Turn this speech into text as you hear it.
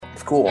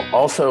It's cool.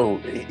 Also,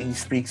 he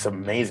speaks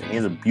amazing. He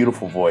has a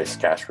beautiful voice,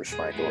 Kasper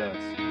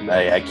Schmeichel.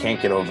 I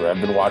can't get over it. I've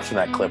been watching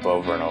that clip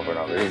over and over and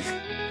over.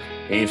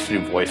 He used to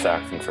do voice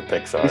acting for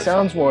Pixar. He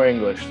sounds more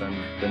English than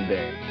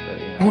Dane. But,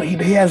 you know. Well,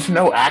 he has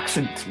no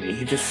accent to me.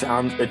 It just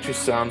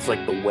sounds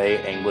like the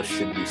way English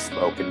should be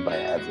spoken by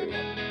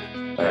everyone.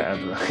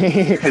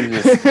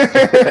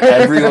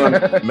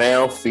 Everyone,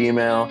 male,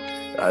 female,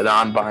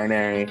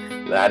 non-binary.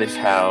 That is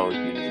how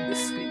you need to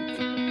speak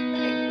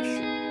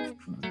English.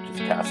 Just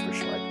Kasper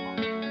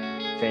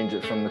Schmeichel. Change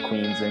it from the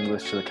Queen's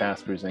English to the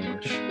Kasper's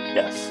English.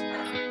 Yes.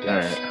 All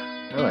right.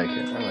 I like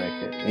it.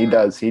 He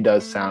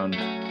does sound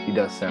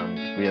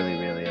really,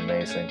 really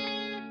amazing.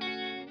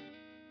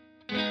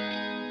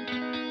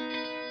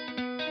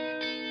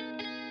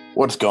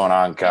 What's going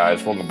on,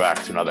 guys? Welcome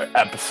back to another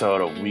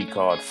episode of We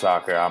Call It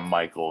Soccer. I'm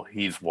Michael.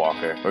 He's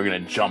Walker. We're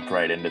going to jump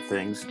right into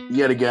things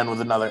yet again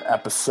with another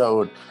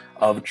episode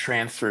of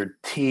Transfer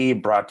Tea,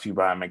 brought to you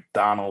by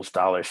McDonald's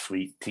Dollar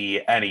Sweet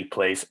Tea. Any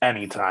place,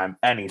 anytime,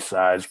 any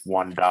size,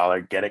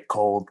 $1. Get it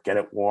cold, get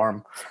it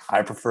warm.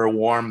 I prefer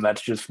warm.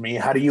 That's just me.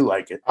 How do you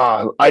like it?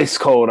 Ice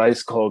cold,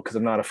 because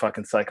I'm not a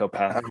fucking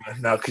psychopath.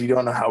 No, because you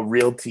don't know how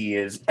real tea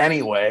is.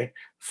 Anyway,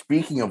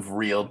 speaking of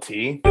real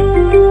tea,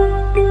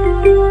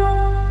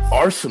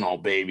 Arsenal,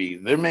 baby.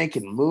 They're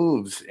making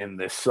moves in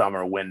this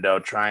summer window,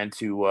 trying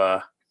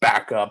to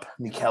back up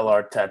Mikel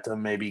Arteta,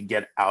 maybe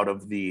get out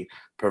of the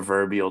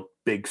proverbial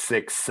Big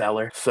Six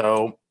cellar.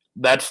 So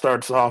that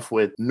starts off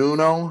with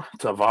Nuno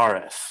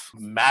Tavares,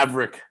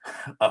 Maverick,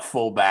 a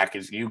fullback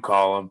as you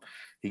call him.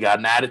 He got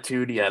an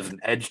attitude. He has an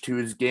edge to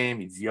his game.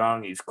 He's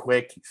young. He's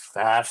quick. He's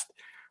fast.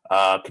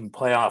 Can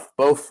play off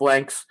both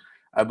flanks.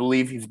 I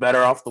believe he's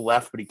better off the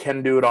left, but he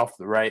can do it off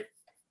the right.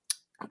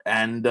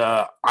 And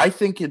I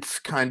think it's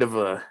kind of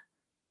a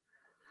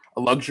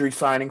luxury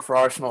signing for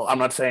Arsenal. I'm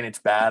not saying it's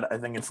bad. I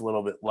think it's a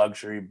little bit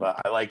luxury, but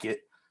I like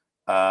it.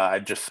 I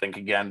just think,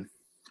 again,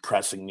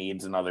 pressing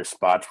needs in other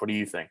spots. What do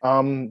you think?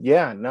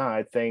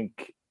 I think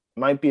it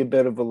might be a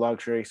bit of a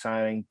luxury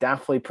signing.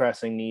 Definitely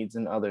pressing needs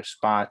in other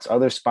spots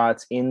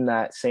in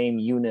that same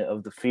unit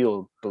of the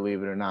field,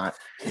 believe it or not.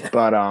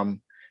 But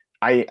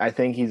I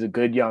think he's a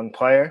good young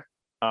player.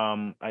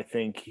 I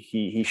think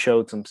he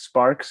showed some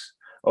sparks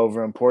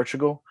over in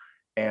Portugal.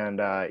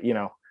 And,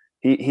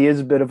 he is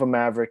a bit of a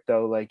maverick,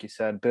 though, like you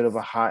said, a bit of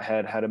a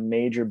hothead, had a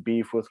major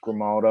beef with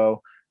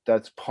Grimaldo.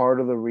 That's part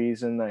of the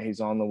reason that he's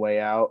on the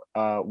way out.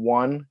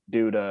 One,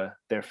 due to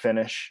their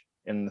finish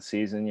in the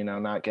season,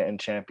 not getting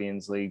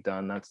Champions League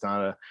done. It's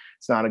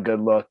not a good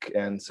look.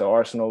 And so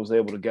Arsenal was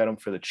able to get him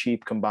for the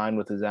cheap, combined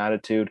with his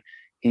attitude.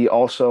 He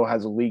also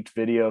has a leaked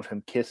video of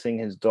him kissing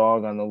his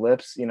dog on the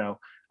lips.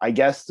 I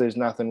guess there's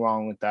nothing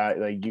wrong with that.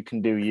 Like, you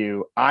can do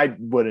you. I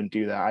wouldn't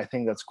do that. I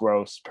think that's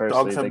gross,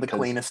 personally. Dogs have the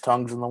cleanest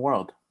tongues in the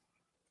world.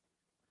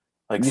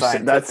 Like, you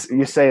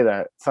say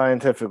that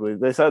scientifically.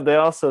 They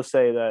also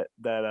say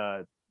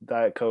that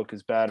Diet Coke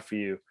is bad for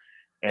you,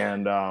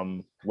 and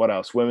what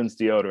else? Women's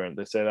deodorant.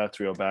 They say that's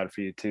real bad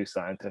for you too,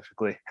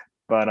 scientifically.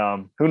 But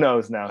who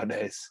knows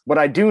nowadays? What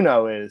I do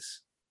know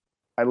is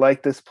I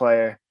like this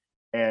player,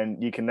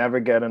 and you can never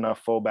get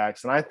enough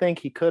fullbacks. And I think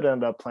he could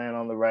end up playing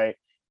on the right.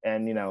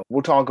 And,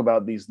 we'll talk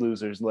about these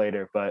losers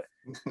later, but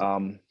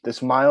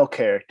this mild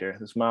character,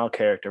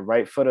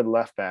 right-footed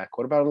left back.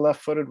 What about a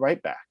left-footed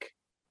right back?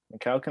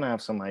 Mikel can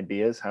have some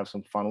ideas, have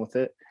some fun with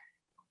it,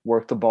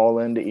 work the ball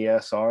into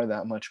ESR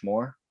that much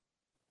more.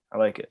 I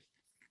like it.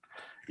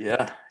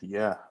 Yeah.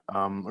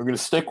 We're going to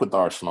stick with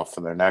Arsenal for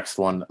their next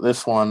one.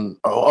 This one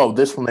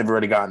they've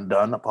already gotten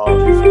done.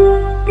 Apologies.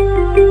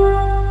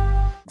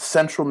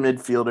 Central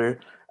midfielder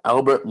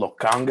Albert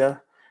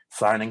Lokanga,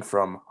 signing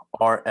from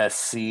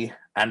RSC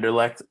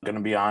Anderlecht. Going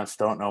to be honest,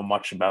 don't know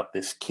much about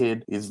this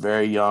kid. He's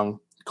very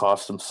young.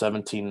 Cost him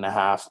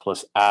 17.5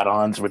 plus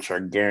add-ons, which are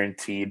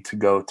guaranteed to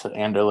go to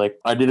Anderlecht.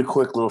 I did a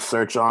quick little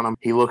search on him.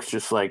 He looks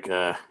just like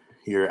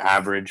your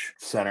average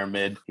center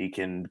mid. He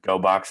can go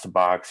box to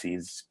box.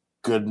 He's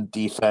good in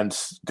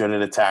defense, good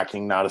at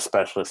attacking, not a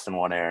specialist in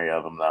one area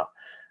of him,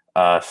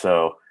 though.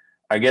 So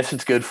I guess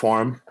it's good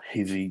for him.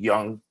 He's a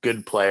young,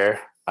 good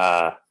player,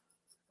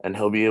 and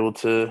he'll be able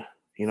to,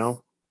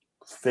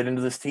 fit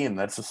into this team.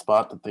 That's a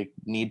spot that they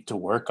need to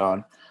work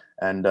on.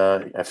 And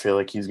I feel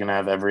like he's going to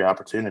have every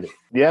opportunity.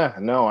 Yeah,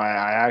 no,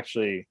 I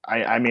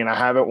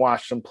haven't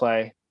watched him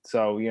play.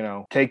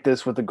 So, take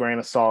this with a grain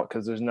of salt,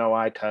 because there's no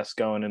eye test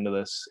going into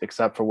this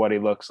except for what he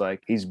looks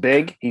like. He's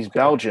big, he's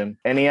Belgian,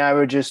 and he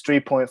averages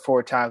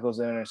 3.4 tackles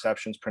and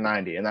interceptions per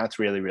 90. And that's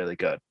really, really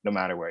good, no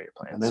matter where you're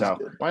playing. So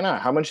good. Why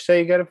not? How much you say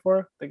you get it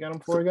for? They got him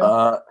for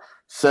again?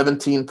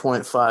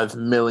 17.5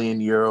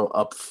 million euro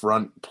up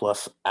front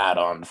plus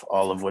add-ons,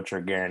 all of which are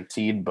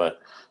guaranteed, but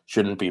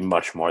shouldn't be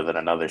much more than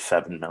another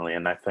 7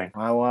 million, I think.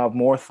 I will have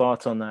more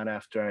thoughts on that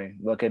after I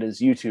look at his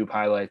YouTube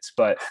highlights,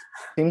 but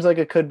seems like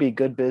it could be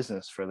good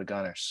business for the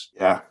Gunners.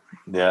 Yeah.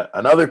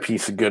 Another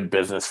piece of good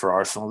business for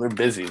Arsenal. They're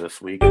busy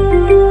this week.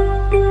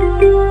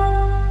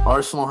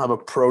 Arsenal have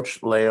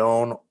approached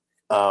Lyon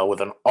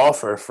with an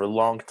offer for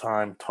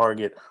longtime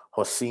target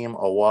Hossein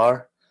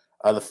Aouar.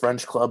 The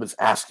French club is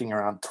asking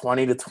around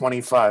 20 to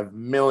 25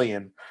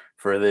 million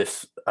for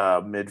this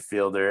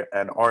midfielder,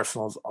 and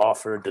Arsenal's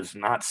offer does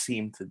not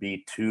seem to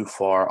be too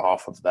far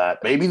off of that.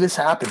 Maybe this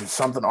happens,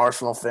 something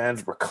Arsenal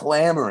fans were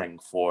clamoring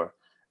for,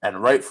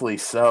 and rightfully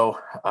so.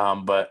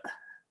 But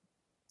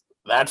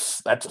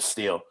that's a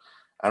steal.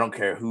 I don't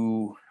care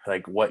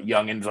what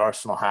youngins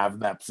Arsenal have in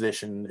that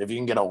position. If you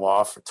can get a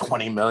law for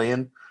 20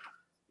 million,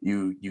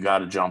 you got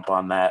to jump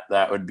on that.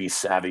 That would be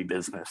savvy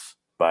business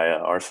by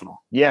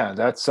Arsenal. Yeah,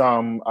 that's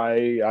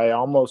I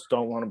almost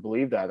don't want to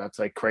believe that. That's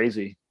like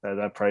crazy,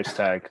 that price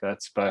tag.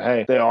 But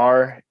hey, they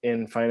are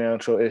in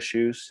financial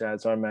issues,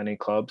 as are many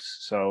clubs.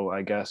 So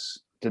I guess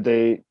did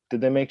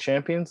they make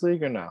Champions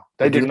League or no?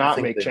 They did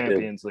not make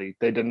Champions League.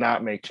 They did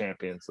not make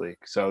Champions League.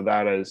 So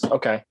that is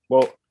okay.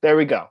 Well, there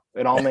we go.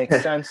 It all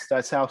makes sense.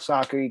 That's how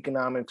soccer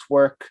economics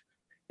work.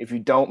 If you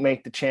don't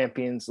make the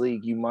Champions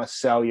League, you must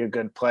sell your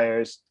good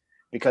players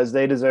because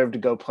they deserve to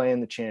go play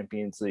in the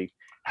Champions League.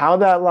 How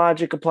that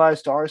logic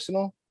applies to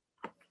Arsenal,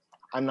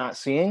 I'm not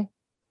seeing,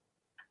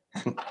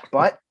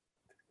 but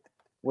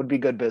would be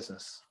good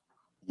business.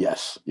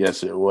 Yes,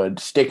 it would.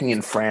 Sticking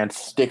in France,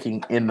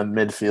 sticking in the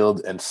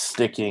midfield, and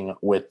sticking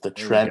with the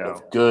trend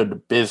of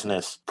good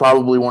business.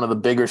 Probably one of the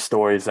bigger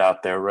stories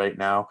out there right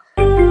now.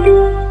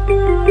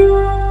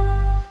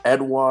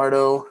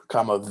 Eduardo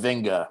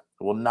Camavinga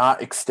will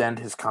not extend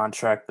his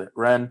contract at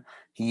Rennes.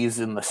 He's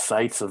in the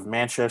sights of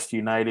Manchester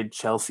United,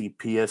 Chelsea,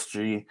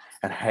 PSG,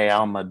 and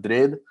Real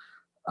Madrid.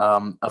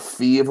 A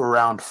fee of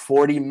around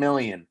 40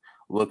 million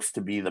looks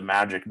to be the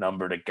magic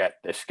number to get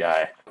this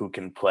guy who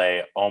can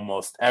play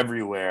almost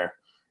everywhere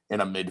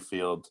in a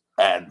midfield.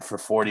 And for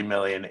 40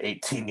 million,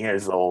 18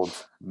 years old,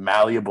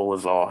 malleable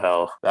as all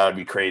hell. That would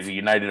be crazy.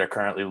 United are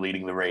currently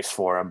leading the race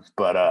for him,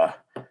 but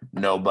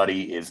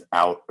nobody is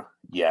out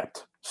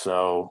yet.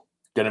 So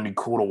going to be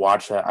cool to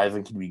watch that. I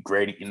think he'd be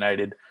great at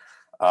United.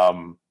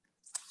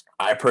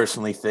 I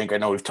personally think, I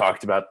know we've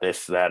talked about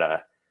this, that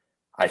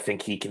I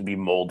think he can be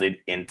molded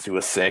into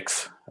a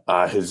 6.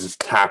 His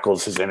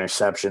tackles, his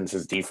interceptions,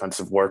 his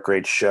defensive work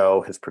rate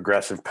show, his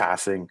progressive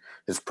passing,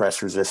 his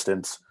press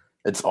resistance.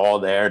 It's all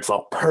there. It's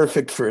all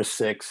perfect for a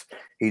 6.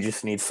 He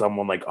just needs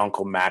someone like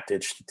Uncle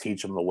Matic to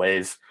teach him the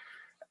ways.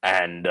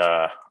 And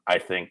I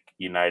think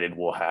United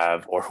will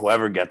have, or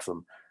whoever gets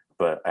him,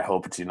 but I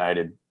hope it's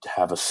United to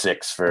have a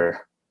 6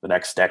 for the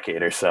next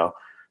decade or so.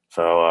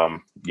 So,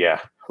 yeah.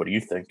 What do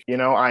you think?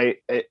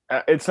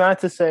 It's not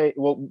to say,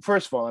 well,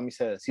 first of all, let me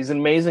say this. He's an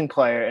amazing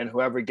player, and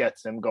whoever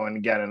gets him going to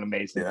get an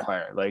amazing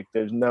player. Like,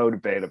 there's no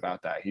debate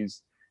about that.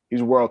 He's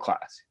world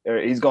class.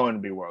 He's going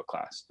to be world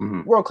class.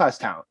 Mm-hmm. World class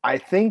talent. I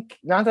think,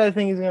 not that I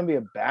think he's going to be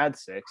a bad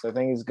 6. I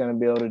think he's going to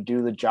be able to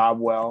do the job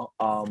well.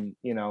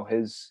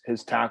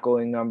 His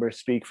tackling numbers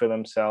speak for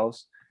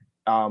themselves.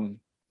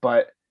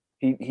 But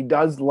he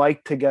does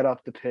like to get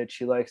up the pitch.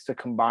 He likes to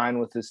combine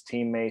with his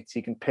teammates.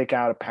 He can pick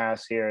out a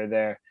pass here or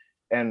there.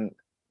 And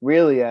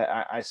really,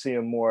 I see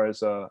him more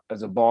as a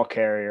ball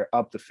carrier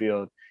up the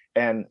field.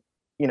 And,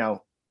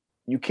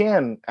 you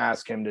can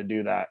ask him to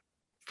do that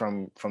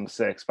from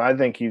 6, but I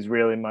think he's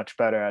really much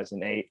better as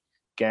an 8,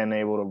 again,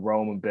 able to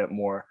roam a bit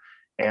more.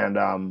 And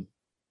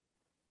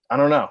I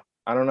don't know.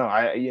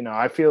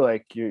 I feel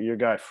like your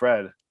guy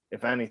Fred,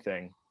 if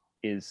anything,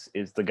 is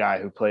the guy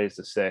who plays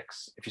the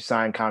 6. If you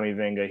sign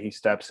Camavinga, he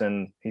steps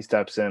in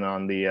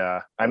on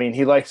the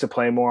he likes to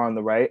play more on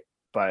the right,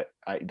 but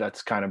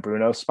that's kind of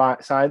Bruno's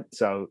side.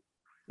 So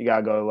you got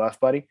to go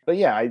left, buddy. But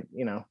yeah,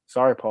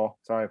 sorry, Paul.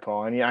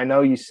 And I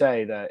know you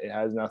say that it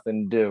has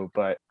nothing to do,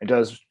 but it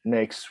does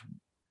makes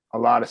a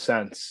lot of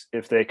sense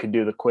if they could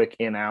do the quick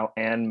in out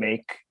and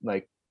make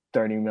like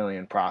 30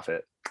 million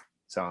profit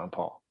selling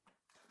Paul.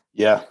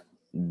 Yeah,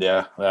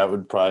 that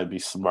would probably be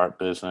smart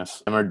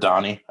business. Him or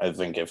Donny, I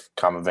think if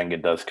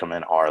Camavinga does come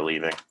in, are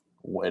leaving.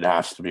 It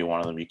has to be one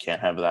of them. You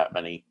can't have that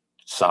many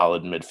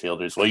solid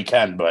midfielders. Well, you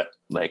can, but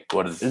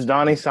what is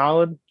Donny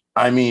solid?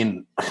 I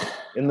mean,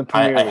 in the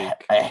Premier League.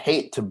 I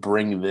hate to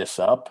bring this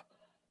up,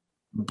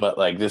 but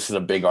this is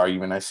a big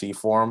argument I see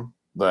for him.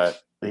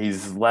 But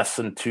he's less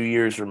than 2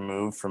 years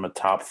removed from a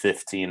top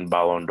 15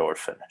 Ballon d'Or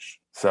finish.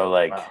 So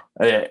wow.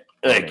 It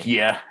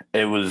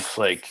was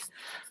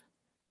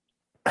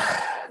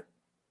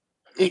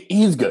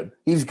he's good.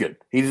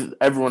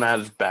 Everyone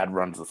has bad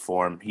runs of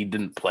form. He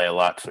didn't play a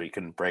lot, so he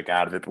couldn't break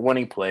out of it. But when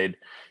he played,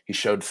 he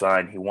showed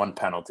sign. He won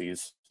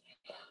penalties.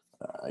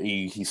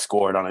 He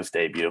scored on his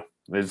debut.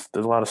 There's a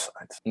lot of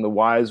signs. In the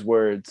wise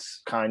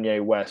words,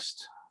 Kanye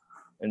West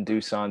and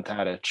Dusan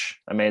Tadic,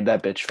 I made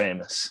that bitch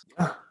famous.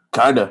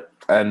 Kinda.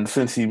 And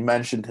since you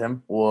mentioned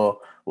him,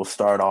 we'll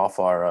start off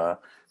our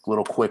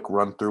little quick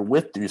run through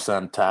with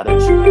Dusan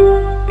Tadic.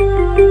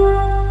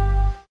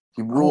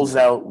 He rules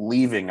out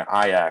leaving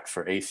Ajax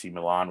for AC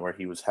Milan, where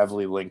he was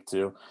heavily linked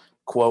to.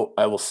 Quote,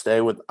 "I will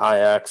stay with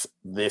Ajax.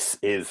 This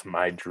is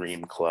my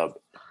dream club."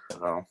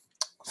 So,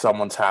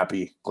 someone's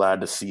happy.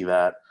 Glad to see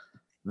that.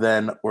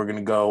 Then we're going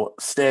to go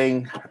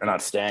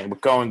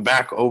going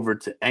back over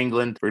to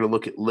England. We're going to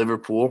look at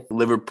Liverpool.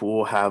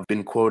 Liverpool have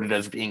been quoted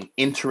as being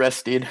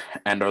interested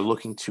and are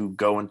looking to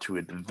go into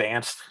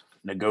advanced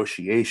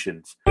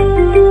negotiations for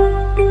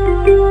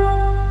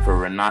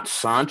Renato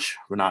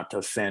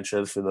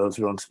Sanchez, for those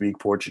who don't speak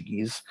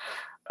Portuguese,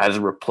 as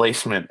a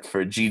replacement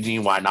for Gigi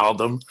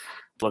Wijnaldum,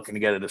 looking to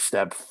get it a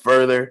step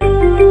further.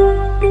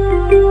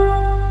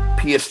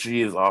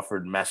 PSG has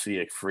offered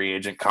Messi a free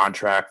agent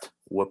contract.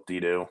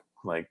 Whoop-de-doo.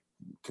 Like,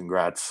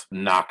 congrats.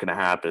 Not going to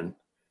happen.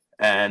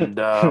 And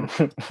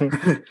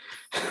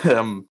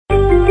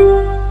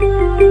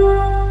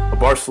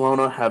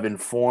Barcelona have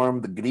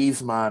informed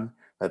Griezmann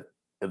that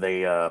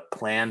they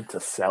plan to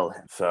sell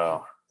him.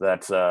 So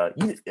that's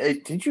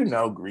did you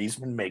know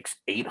Griezmann makes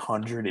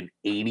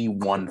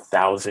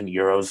 881,000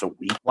 euros a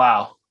week?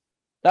 Wow.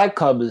 That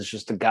club is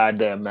just a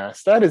goddamn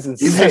mess. That is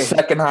insane. He's the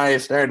second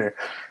highest earner.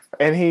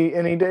 And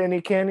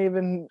he can't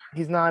even,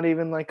 he's not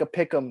even like a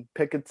pick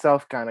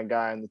itself kind of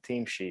guy on the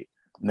team sheet.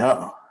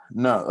 No,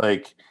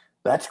 like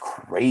that's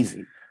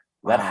crazy.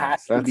 That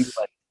has to be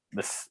like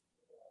this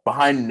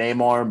behind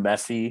Neymar,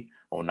 Messi.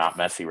 Oh, not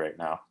Messi right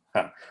now.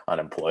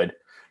 Unemployed.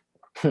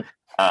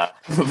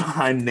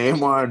 Behind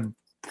Neymar and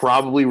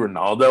probably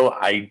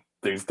Ronaldo,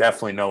 there's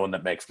definitely no one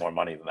that makes more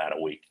money than that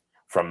a week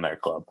from their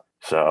club.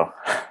 So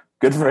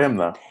good for him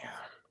though.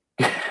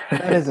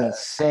 That is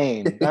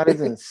insane. That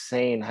is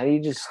insane. How do you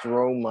just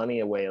throw money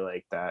away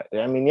like that?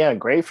 I mean, yeah,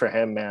 great for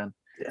him, man.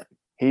 Yeah.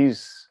 He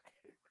is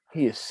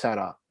set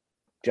up.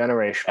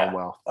 Generational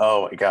wealth.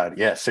 Oh my God.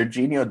 Yeah.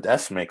 Serginho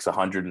Dest makes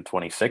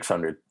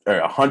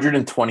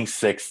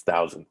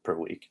 126,000 per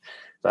week.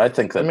 So I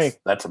think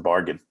that's a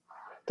bargain.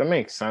 That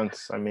makes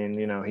sense. I mean,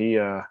 you know,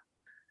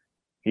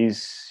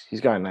 he's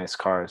got nice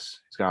cars.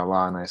 He's got a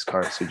lot of nice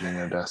cars.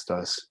 Serginho Dest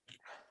does.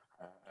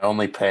 I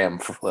only pay him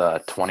for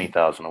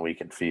 20,000 a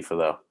week in FIFA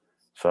though.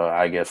 So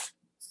I guess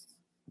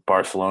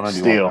Barcelona.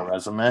 Do you want my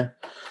resume?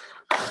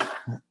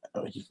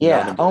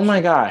 Yeah. Oh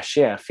my gosh.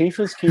 Yeah.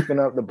 FIFA's keeping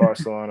up the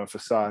Barcelona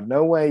facade.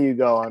 No way you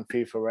go on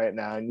FIFA right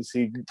now and you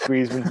see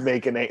Griezmann's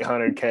making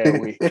 $800K a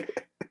week.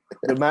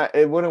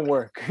 It wouldn't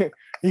work.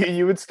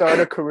 You would start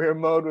a career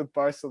mode with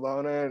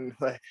Barcelona and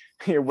like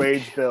your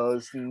wage bill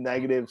is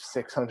negative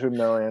 600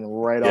 million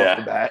right off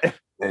the bat.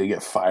 Yeah, you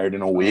get fired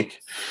in a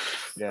week.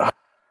 Yeah.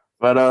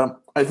 But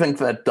I think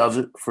that does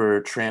it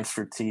for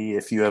Transfer Tea.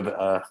 If you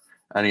have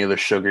any other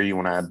sugar you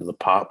want to add to the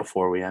pot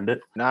before we end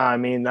it? Nah, I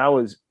mean, that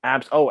was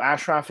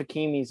Achraf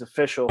Hakimi's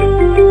official.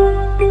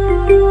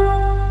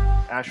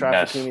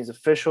 Hakimi's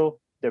official.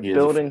 They're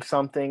building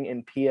something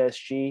in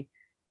PSG.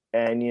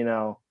 And, you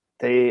know,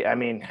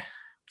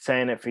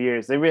 saying it for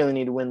years, they really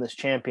need to win this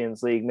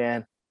Champions League,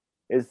 man.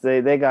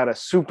 They got a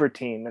super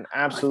team, an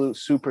absolute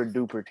super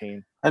duper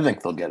team. I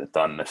think they'll get it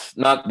done. Next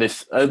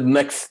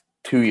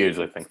 2 years,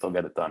 I think they'll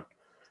get it done.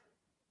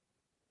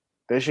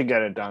 They should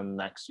get it done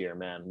next year,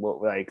 man.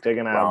 They're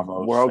gonna have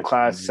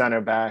world-class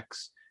center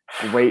backs,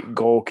 great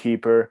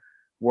goalkeeper,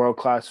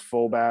 world-class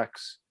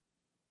fullbacks,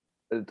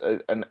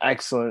 an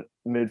excellent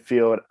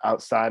midfield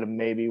outside of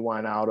maybe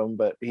Wijnaldum,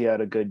 but he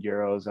had a good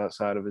Euros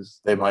outside of his.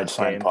 They might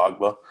sign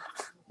Pogba.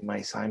 They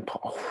might sign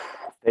Paul.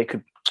 They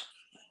could.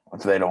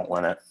 If they don't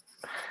win it,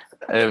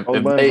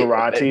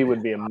 Verratti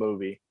would be a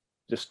movie.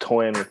 Just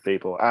toying with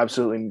people,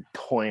 absolutely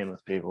toying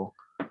with people.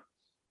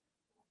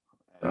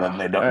 And then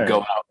they don't go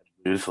out.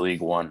 Lose League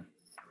One.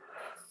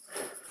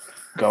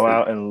 Go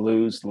out and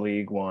lose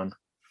League One.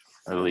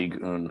 Or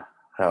League Un,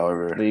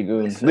 however. League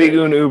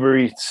Un Uber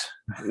Eats.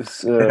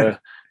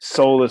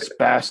 Soulless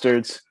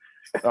bastards.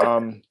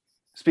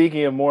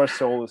 Speaking of more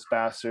soulless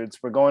bastards,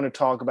 we're going to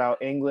talk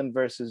about England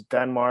versus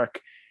Denmark.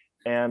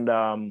 And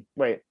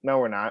wait, no,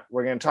 we're not.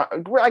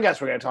 I guess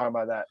we're going to talk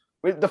about that.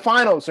 The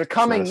finals are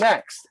coming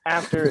next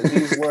after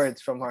these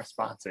words from our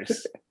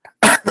sponsors.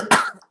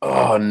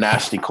 Oh,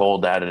 nasty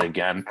cold at it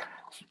again.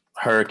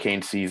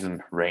 Hurricane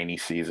season, rainy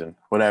season,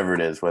 whatever it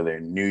is, whether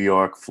in New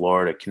York,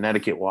 Florida,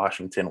 Connecticut,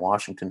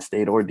 Washington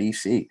State, or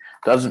DC,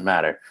 doesn't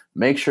matter.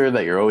 Make sure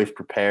that you're always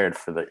prepared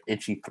for the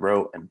itchy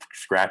throat and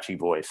scratchy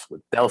voice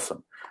with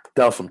Delsum.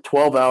 Delsum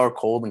 12-hour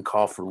cold and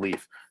cough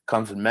relief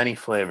comes in many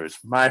flavors.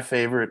 My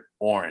favorite,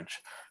 orange,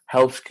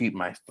 helps keep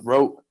my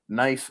throat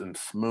nice and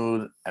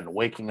smooth, and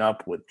waking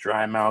up with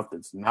dry mouth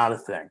is not a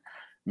thing.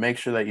 Make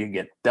sure that you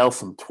get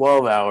Delsum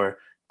 12-hour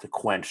to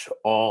quench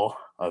all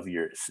of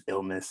your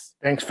illness.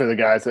 Thanks for the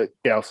guys at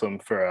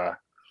Delsum for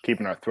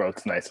keeping our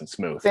throats nice and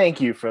smooth. Thank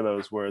you for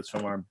those words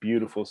from our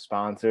beautiful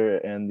sponsor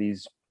and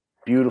these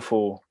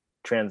beautiful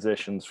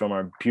transitions from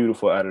our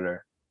beautiful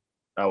editor,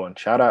 Owen.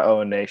 Shout out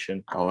Owen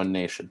Nation. Owen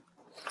Nation.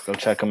 Go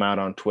check him out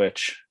on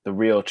Twitch. The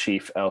Real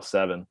Chief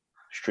L7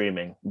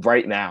 streaming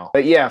right now.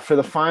 But yeah, for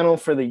the final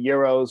for the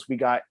Euros, we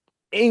got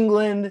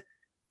England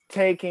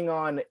taking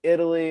on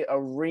Italy, a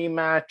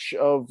rematch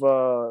of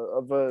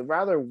a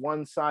rather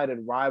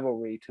one-sided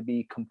rivalry, to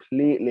be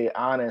completely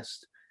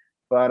honest.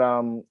 But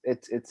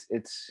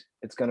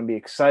it's going to be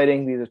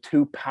exciting. These are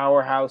two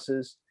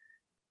powerhouses,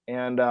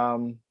 and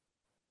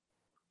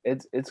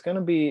it's going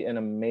to be an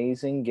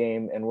amazing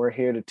game. And we're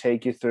here to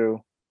take you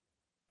through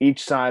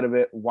each side of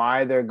it,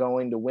 why they're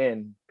going to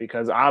win,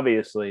 because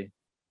obviously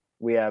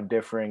we have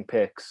differing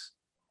picks.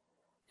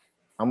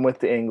 I'm with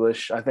the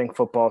English. I think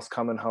football's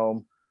coming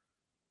home.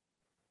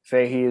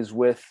 Fahey is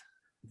with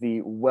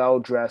the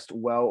well-dressed,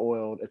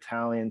 well-oiled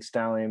Italian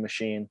stallion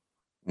machine.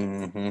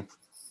 Mm-hmm.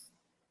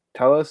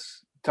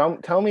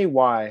 Tell me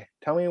why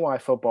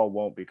football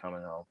won't be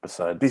coming home.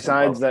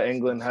 Besides that,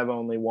 England have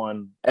only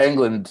won.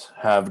 England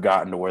have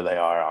gotten to where they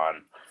are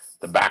on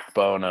the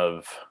backbone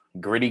of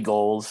gritty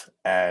goals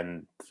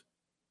and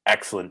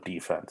excellent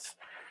defense.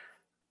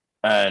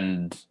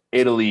 And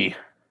Italy,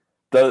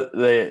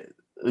 the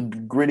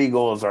gritty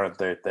goals aren't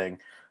their thing.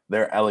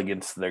 Their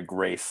elegance, their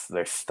grace,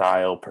 their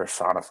style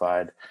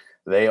personified.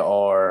 They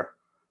are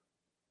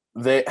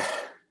they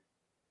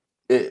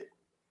it,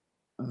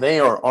 they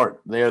are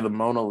art. They are the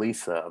Mona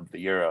Lisa of the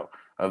Euro,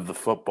 of the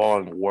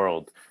footballing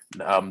world.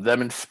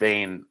 Them in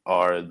Spain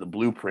are the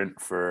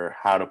blueprint for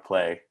how to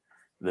play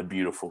the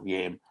beautiful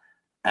game,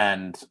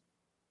 and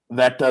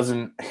that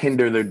doesn't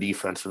hinder their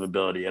defensive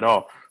ability at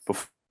all.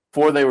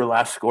 Before they were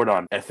last scored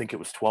on, I think it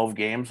was 12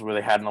 games where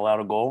they hadn't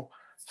allowed a goal.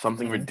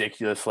 Something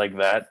ridiculous like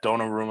that.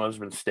 Donnarumma's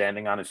been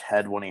standing on his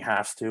head when he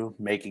has to,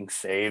 making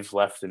saves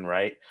left and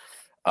right.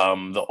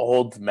 The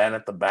old men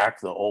at the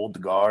back, the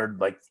old guard,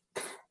 like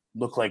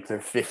look like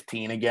they're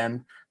 15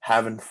 again,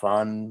 having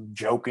fun,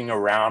 joking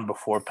around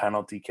before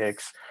penalty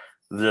kicks.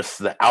 Just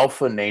the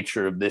alpha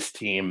nature of this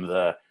team,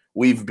 the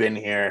we've been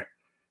here,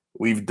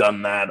 we've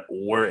done that,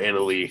 we're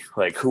Italy,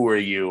 like who are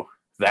you?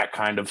 That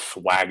kind of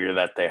swagger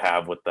that they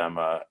have with them.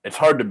 It's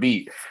hard to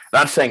beat.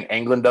 Not saying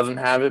England doesn't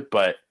have it,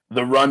 but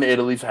the run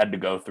Italy's had to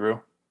go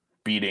through,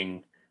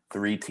 beating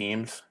 3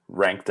 teams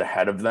ranked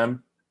ahead of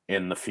them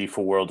in the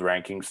FIFA World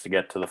Rankings to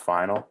get to the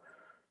final,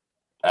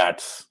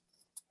 that's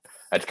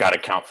got to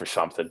count for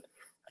something.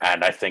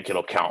 And I think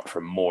it'll count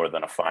for more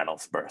than a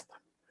finals berth.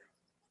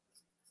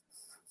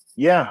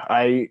 Yeah,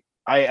 I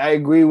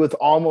agree with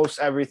almost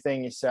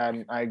everything you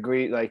said. I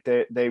agree. Like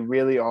they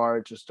really are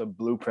just a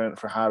blueprint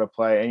for how to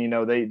play. And, you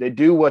know, they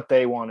do what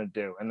they want to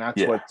do. And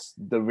that's what's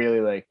the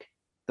really like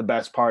the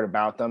best part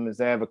about them is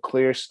they have a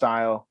clear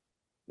style.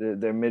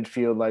 Their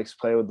midfield likes to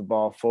play with the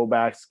ball.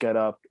 Fullbacks get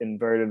up,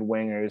 inverted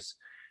wingers,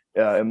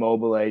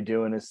 Immobile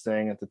doing his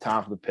thing at the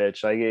top of the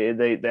pitch. Like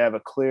they have a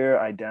clear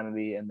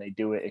identity and they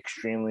do it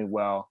extremely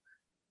well.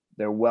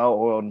 They're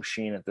well-oiled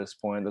machine at this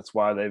point. That's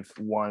why they've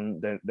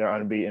won. They're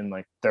unbeaten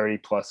like 30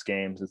 plus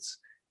games. It's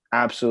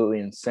absolutely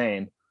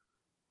insane.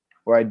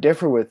 Where I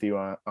differ with you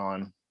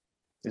on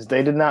is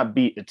they did not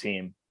beat a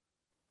team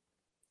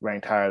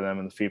ranked higher than them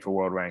in the FIFA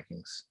World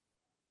Rankings.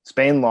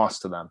 Spain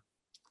lost to them.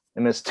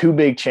 And there's 2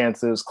 big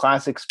chances.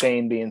 Classic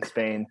Spain being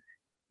Spain.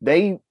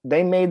 They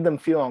made them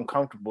feel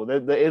uncomfortable.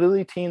 The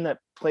Italy team that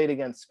played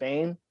against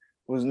Spain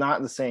was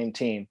not the same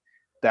team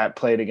that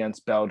played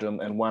against Belgium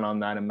and went on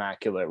that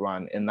immaculate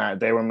run, in that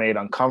they were made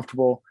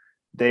uncomfortable.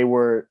 They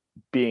were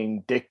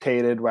being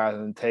dictated rather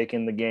than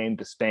taking the game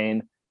to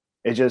Spain.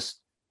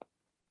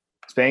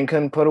 Spain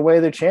couldn't put away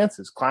their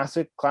chances.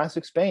 Classic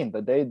Spain,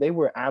 but they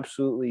were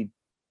absolutely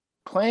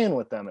playing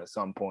with them at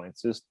some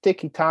points. Just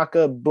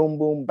tiki-taka, boom,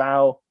 boom,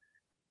 bow,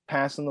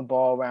 passing the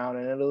ball around,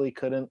 and Italy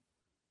couldn't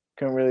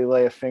really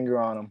lay a finger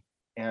on them.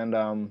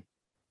 And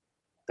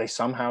they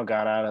somehow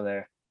got out of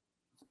there,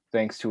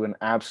 thanks to an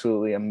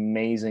absolutely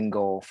amazing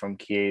goal from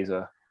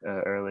Chiesa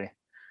early.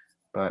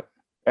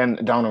 And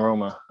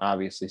Donnarumma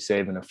obviously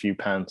saving a few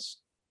pence.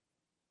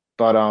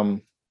 But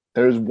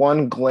there's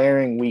one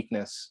glaring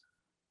weakness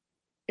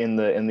in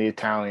the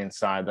Italian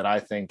side that I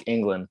think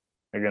England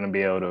are going to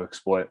be able to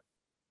exploit.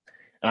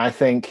 And I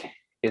think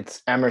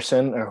it's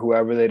Emerson or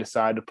whoever they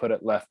decide to put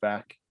at left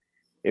back.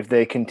 If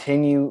they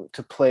continue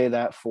to play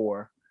that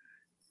 4,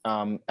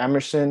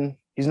 Emerson,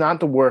 he's not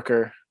the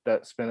worker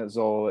that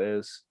Spinazzola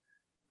is.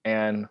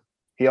 And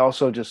he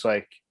also just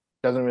like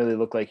doesn't really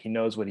look like he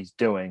knows what he's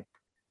doing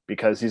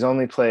because he's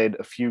only played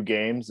a few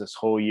games this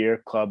whole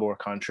year, club or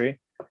country.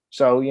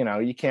 So, you know,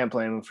 you can't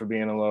blame him for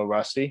being a little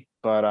rusty,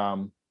 but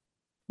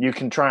you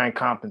can try and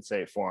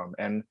compensate for him.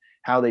 And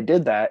how they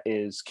did that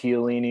is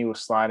Chiellini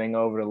was sliding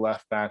over to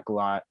left back a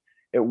lot.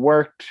 It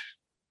worked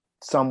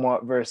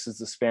somewhat versus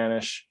the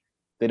Spanish.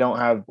 They don't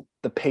have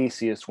the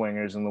paciest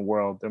wingers in the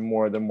world. They're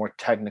more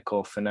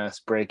technical,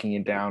 finesse, breaking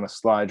you down, a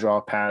slide draw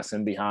pass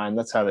in behind.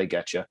 That's how they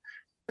get you.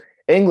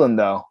 England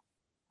though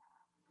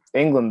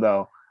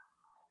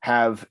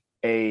have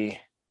a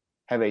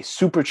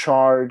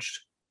supercharged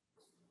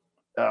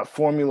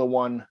Formula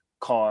One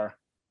car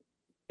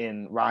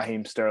in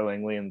Raheem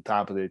Sterling leading the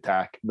top of the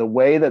attack. The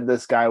way that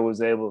this guy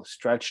was able to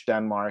stretch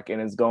Denmark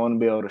and is going to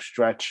be able to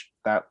stretch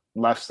that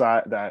left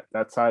side,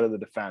 that side of the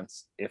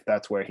defense, if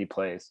that's where he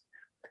plays,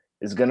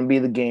 is going to be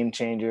the game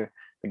changer.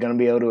 They're going to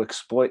be able to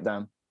exploit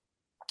them.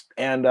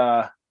 And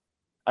I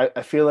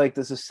feel like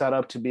this is set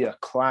up to be a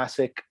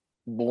classic,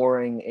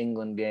 boring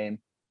England game.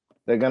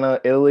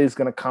 Italy's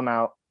going to come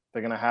out.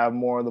 They're going to have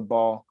more of the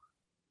ball.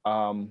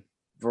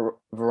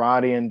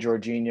 Verratti and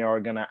Jorginho are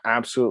going to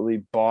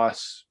absolutely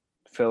boss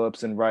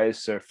Phillips and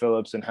Rice, or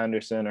Phillips and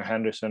Henderson, or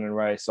Henderson and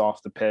Rice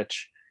off the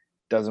pitch.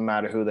 Doesn't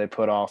matter who they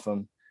put off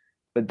them.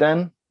 But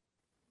then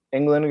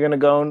England are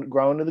going to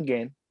grow into the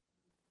game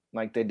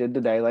like they did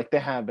today, like they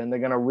have been. They're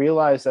going to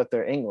realize that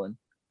they're England,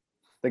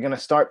 They're going to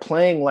start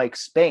playing like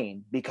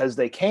Spain because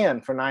they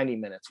can for 90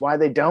 minutes. Why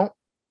they don't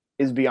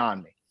is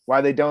beyond me.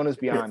 Why they don't is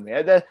beyond me.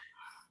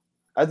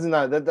 That's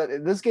not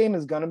that this game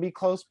is going to be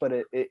close, but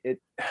it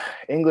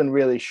England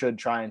really should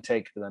try and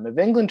take it to them. If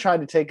England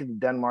tried to take it to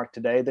Denmark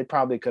today, they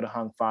probably could have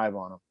hung 5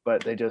 on them,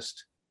 but they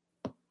just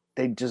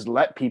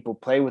let people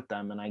play with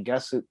them, and I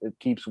guess it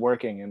keeps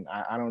working. And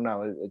I don't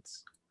know,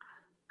 it's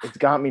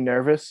got me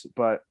nervous,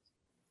 but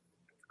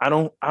I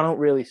don't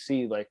really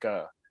see like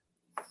a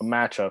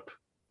matchup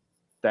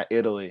that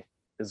Italy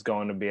is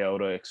going to be able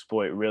to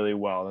exploit really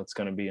well. That's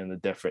going to be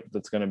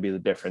the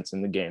difference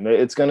in the game.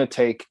 It's going to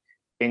take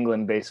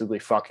England basically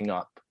fucking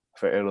up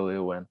for Italy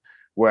to win.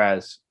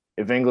 Whereas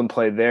if England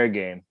play their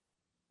game,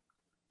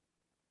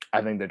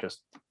 I think they're just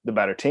the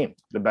better team,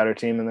 and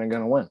they're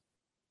going to win.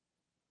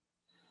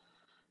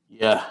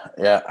 Yeah,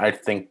 I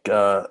think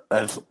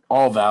that's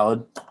all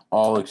valid,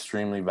 all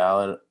extremely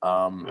valid.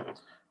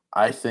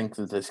 I think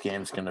that this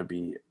game's going to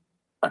be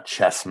a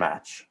chess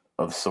match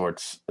of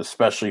sorts,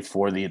 especially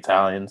for the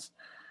Italians,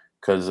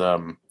 because,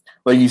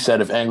 like you said,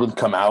 if England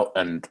come out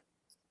and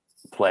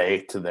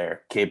play to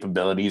their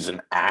capabilities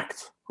and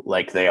act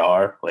like they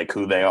are, like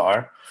who they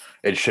are,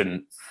 it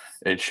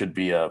should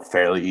be a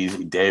fairly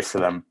easy day for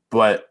them.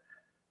 But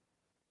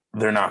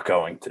they're not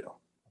going to,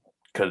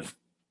 because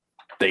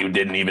they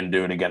didn't even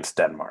do it against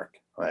Denmark.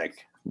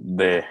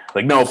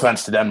 No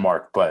offense to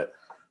Denmark, but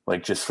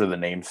like just for the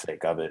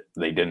namesake of it,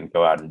 they didn't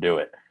go out and do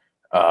it.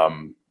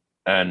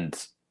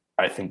 And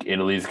I think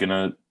Italy's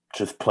gonna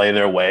just play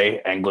their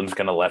way. England's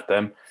gonna let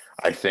them.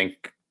 I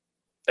think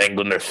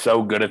England are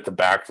so good at the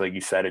back, like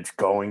you said, it's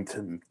going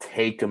to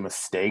take a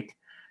mistake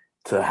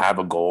to have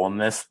a goal in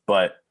this,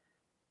 but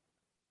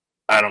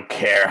I don't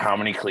care how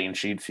many clean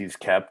sheets he's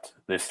kept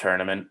this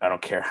tournament. I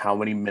don't care how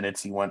many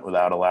minutes he went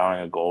without allowing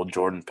a goal.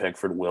 Jordan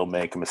Pickford will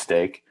make a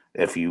mistake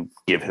if you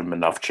give him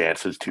enough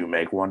chances to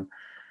make one.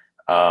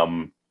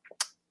 And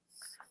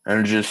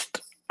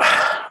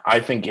I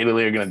think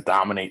Italy are going to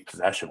dominate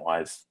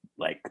possession-wise,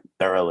 like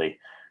thoroughly,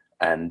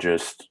 and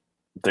just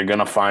they're going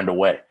to find a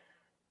way.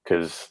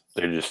 Because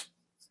it's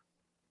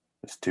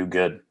too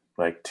good,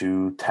 like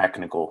too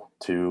technical,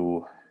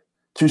 too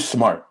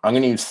smart. I'm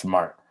going to use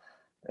smart.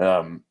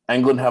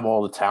 England have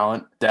all the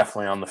talent,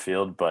 definitely on the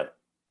field, but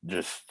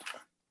just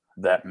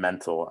that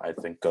mental, I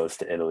think, goes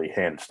to Italy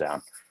hands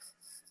down,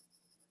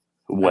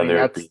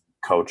 whether it be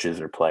coaches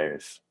or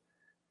players.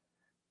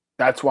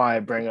 That's why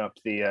I bring up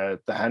the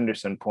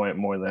Henderson point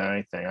more than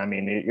anything. I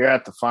mean, you're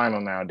at the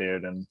final now,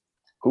 dude, and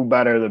who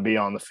better to be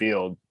on the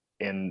field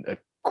in a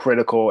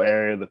critical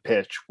area of the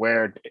pitch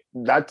where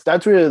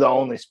that's really the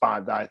only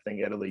spot that I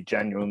think Italy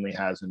genuinely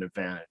has an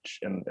advantage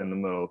in the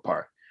middle of the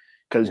park,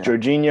 because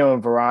Jorginho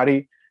and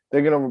Verratti,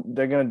 they're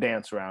gonna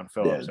dance around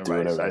Phillips and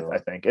Rice. I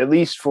think, at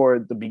least for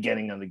the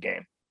beginning of the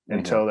game,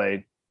 until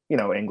they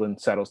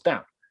England settles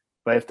down.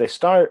 But if they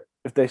start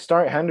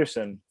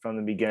Henderson from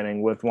the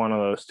beginning with one of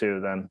those two,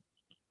 then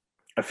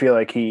I feel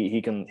like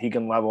he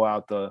can level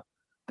out the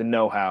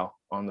know-how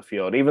on the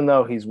field, even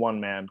though he's one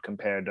man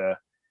compared to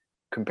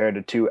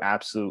two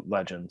absolute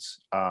legends.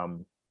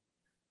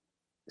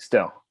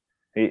 Still,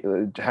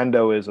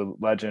 Hendo is a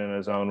legend in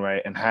his own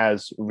right and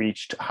has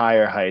reached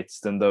higher heights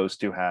than those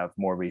two have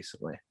more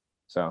recently.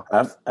 So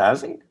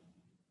has he?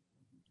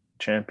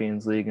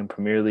 Champions League and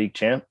Premier League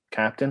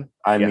captain.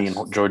 I mean,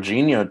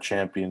 Jorginho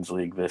Champions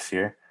League this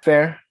year.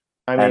 Fair.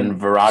 I mean, and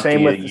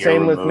Verratti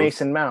same with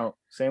Mason Mount.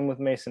 Same with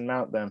Mason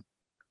Mount then.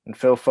 And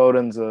Phil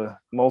Foden's a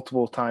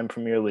multiple-time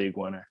Premier League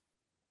winner.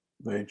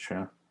 Very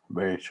true.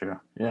 Very true.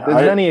 Yeah,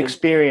 there's many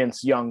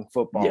experienced young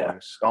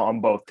footballers on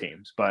both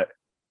teams, but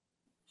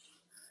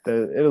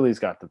Italy's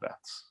got the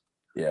vets.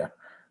 Yeah,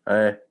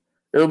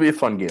 it'll be a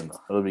fun game though.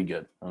 It'll be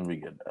good.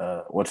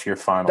 What's your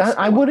final?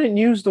 I wouldn't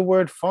use the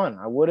word fun.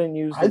 I wouldn't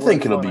use. I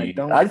think it'll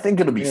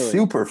be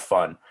super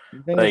fun.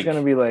 You think it's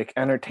gonna be like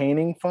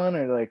entertaining fun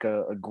or like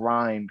a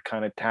grind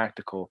kind of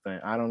tactical thing?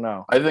 I don't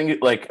know. I think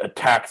it like a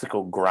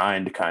tactical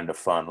grind kind of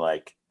fun,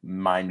 like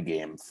mind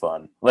game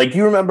fun. Like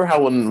you remember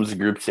how when it was a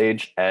group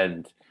stage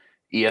and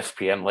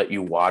ESPN let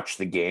you watch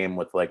the game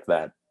with like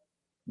that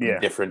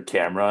different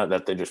camera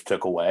that they just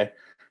took away.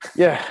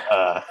 Yeah.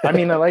 I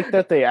mean, I like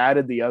that they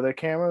added the other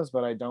cameras,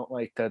 but I don't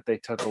like that they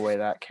took away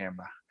that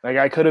camera. Like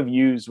I could have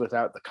used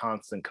without the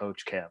constant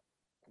coach cam.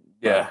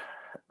 Yeah.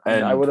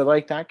 And I would have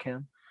liked that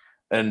cam.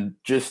 And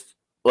just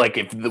like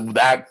if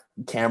that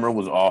camera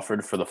was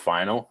offered for the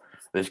final,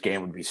 this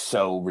game would be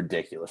so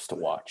ridiculous to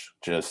watch.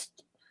 It's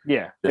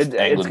going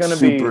to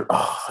be.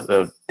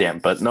 Oh, damn.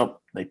 But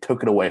nope, they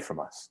took it away from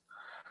us.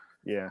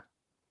 Yeah.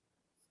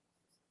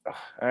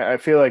 I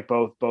feel like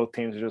both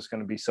teams are just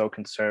going to be so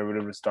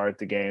conservative to start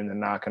the game. They're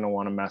not going to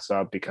want to mess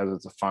up because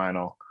it's a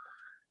final.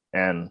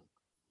 And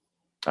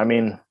I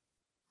mean,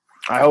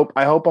 I hope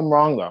I'm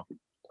wrong though.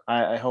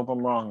 I hope I'm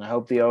wrong. I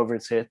hope the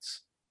overs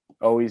hits.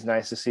 Always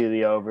nice to see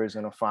the overs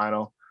in a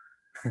final.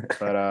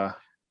 But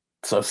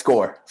so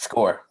score.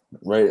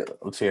 Right,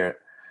 let's hear it.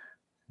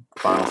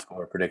 Final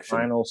score prediction.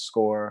 Final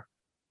score.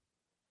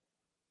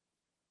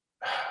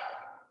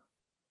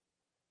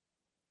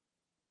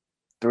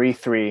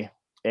 3-3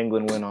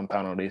 England win on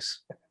penalties.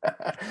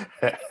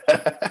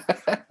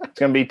 It's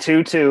going to be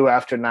 2-2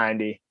 after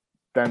 90.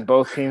 Then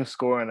both teams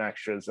score in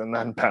extras, and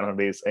then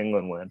penalties.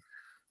 England win.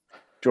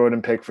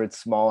 Jordan Pickford's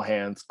small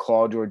hands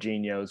claw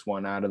Jorginho's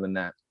one out of the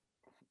net.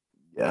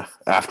 Yeah,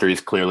 after he's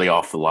clearly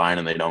off the line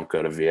and they don't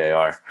go to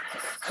VAR.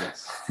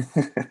 Yes.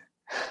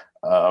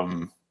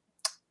 2-0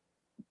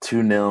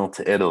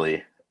 to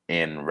Italy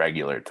in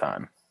regular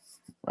time.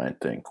 I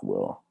think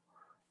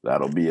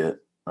that'll be it.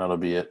 That'll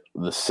be it.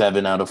 The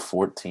 7 out of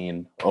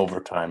 14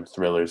 overtime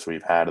thrillers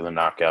we've had in the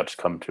knockouts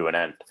come to an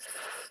end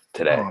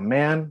today. Oh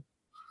man.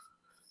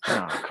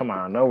 Oh, come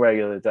on. No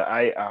regular.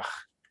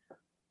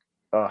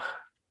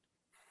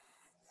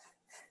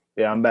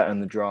 Yeah, I'm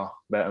betting the draw.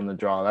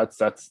 That's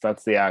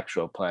the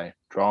actual play.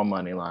 Draw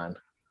money line.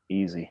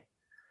 Easy.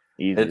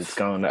 It's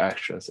going to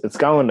extras.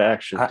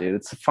 Dude.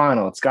 It's the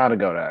final. It's got to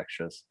go to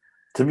extras.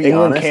 To be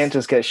England honest, can't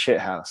just get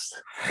shithoused.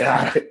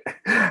 Yeah.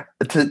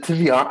 to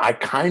be honest, I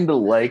kind of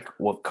like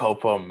what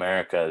Copa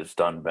America has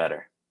done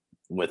better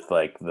with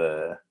like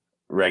the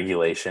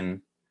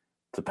regulation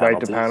to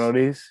penalties. Right to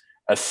penalties.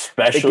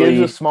 Especially it gives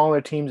the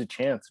smaller teams a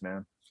chance,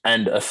 man.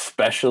 And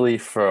especially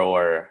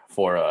for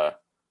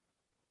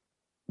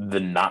the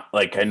not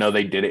like I know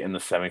they did it in the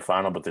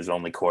semifinal, but there's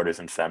only quarters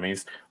and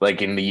semis.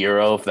 Like in the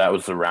Euro, if that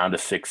was the round of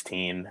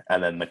 16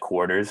 and then the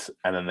quarters,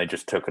 and then they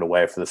just took it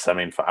away for the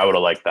semi, I would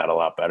have liked that a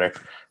lot better.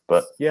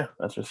 But yeah,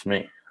 that's just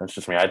me.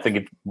 I think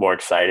it's more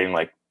exciting.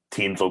 Like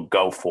teams will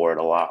go for it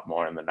a lot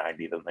more in the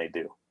 90 than they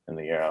do in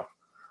the Euro.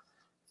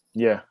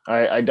 Yeah,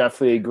 I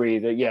definitely agree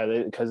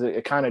that because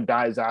it kind of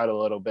dies out a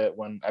little bit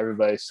when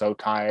everybody's so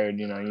tired.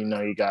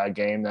 You got a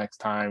game next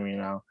time.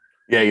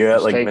 Yeah, you're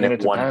at like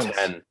minute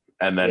 110.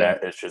 And then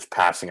it's just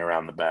passing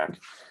around the back.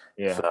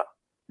 Yeah. So.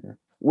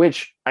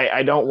 Which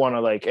I don't want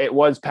to it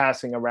was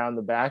passing around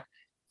the back,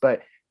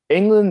 but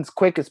England's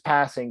quickest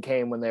passing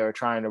came when they were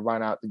trying to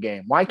run out the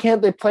game. Why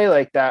can't they play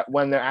like that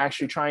when they're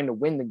actually trying to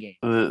win the game?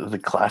 The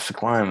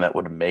classic line that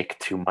would make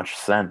too much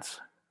sense.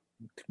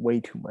 Way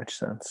too much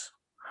sense.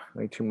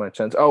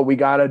 Oh, we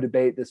got to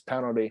debate this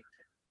penalty.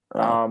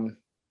 Never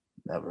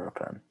a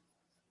pen.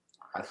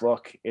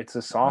 Look, it's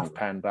a soft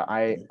pen, but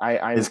I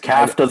his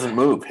calf doesn't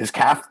move. His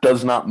calf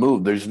does not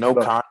move. There's no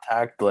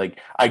contact. Like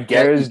I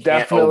get there's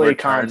definitely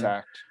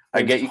contact.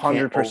 I get you can't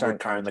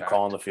overturn the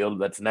call on the field.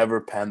 That's never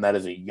a pen. That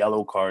is a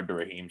yellow card to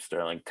Raheem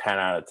Sterling. 10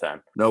 out of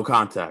 10. No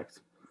contact.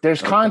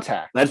 There's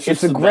contact. That's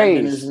just a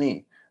graze. His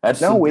knee.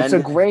 It's a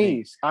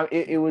graze.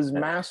 It was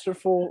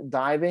masterful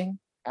diving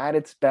at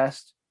its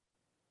best.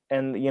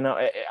 And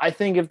I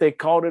think if they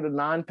called it a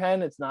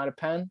non-pen, it's not a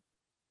pen.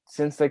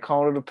 Since they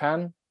called it a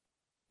pen,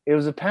 it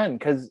was a pen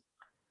because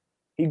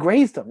he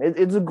grazed him.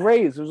 It's a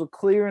graze. It was a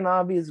clear and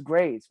obvious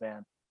graze,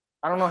 man.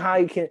 I don't know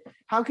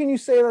how can you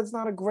say that's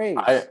not a graze?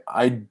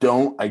 I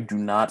do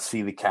not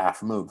see the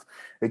calf move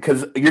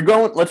because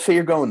let's say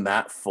you're going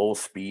that full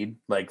speed.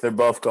 Like they're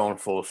both going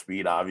full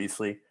speed,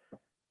 obviously.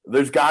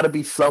 There's got to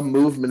be some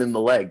movement in the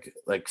leg,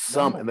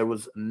 and there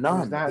was none.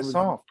 It was that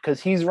soft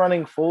because he's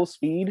running full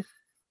speed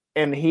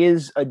and he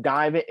is a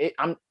diving.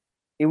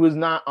 It was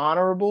not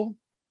honorable.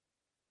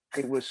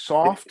 It was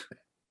soft.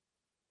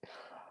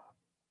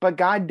 But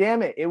God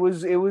damn it, it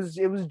was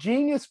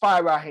genius by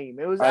Raheem.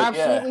 It was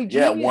absolutely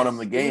genius. Yeah, won him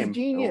the game.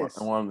 Genius.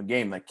 Won him the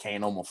game that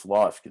Kane almost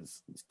lost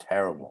because he's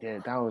terrible. Yeah,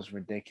 that was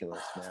ridiculous,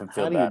 man.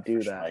 How do you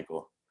do that?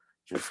 Michael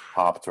just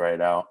popped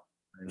right out.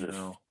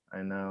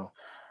 I know.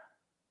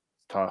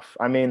 It's tough.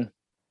 I mean,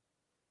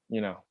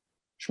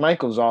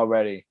 Schmeichel's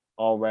already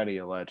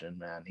a legend,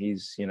 man.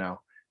 He's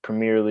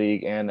Premier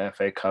League and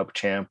FA Cup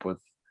champ with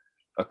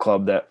a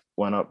club that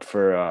went up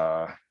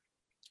for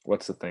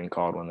what's the thing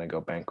called when they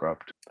go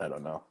bankrupt? I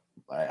don't know.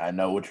 I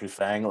know what you're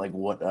saying. Like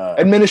what?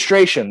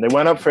 Administration. They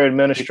went up for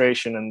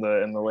administration in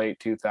the late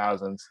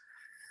 2000s,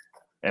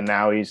 and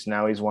now he's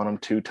won them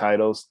 2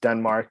 titles.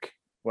 Denmark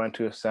went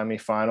to a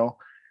semifinal.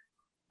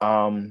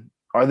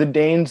 Are the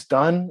Danes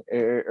done,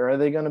 or are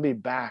they going to be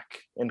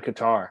back in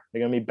Qatar?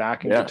 They're going to be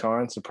back in Qatar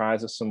and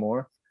surprise us some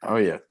more. Oh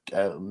yeah,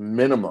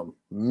 minimum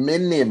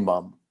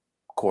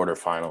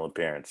quarterfinal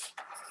appearance.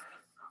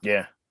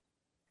 Yeah.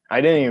 I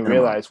didn't even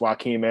realize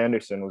Joachim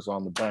Anderson was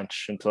on the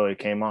bench until he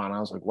came on. I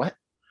was like, "What?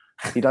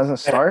 He doesn't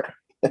start?"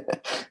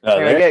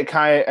 I get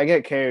Kai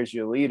as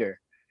your leader.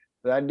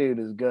 That dude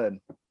is good.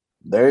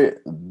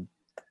 They're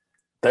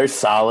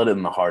solid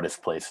in the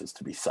hardest places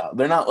to be solid.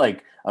 They're not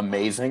like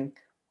amazing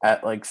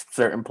at like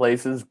certain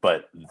places,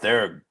 but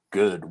they're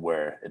good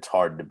where it's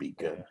hard to be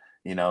good.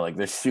 Like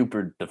they're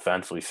super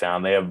defensively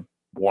sound. They have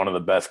one of the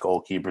best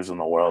goalkeepers in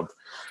the world,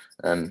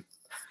 and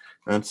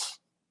it's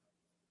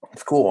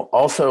cool.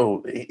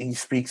 Also, he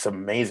speaks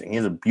amazing. He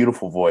has a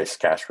beautiful voice,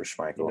 Kasper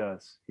Schmeichel.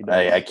 He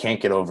does. I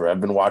can't get over it. I've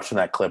been watching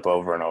that clip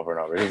over and over and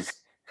over.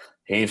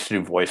 He needs to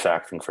do voice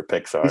acting for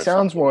Pixar. He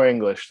sounds more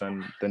English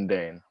than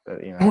Dane.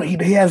 But,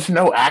 he has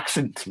no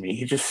accent to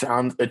me. It just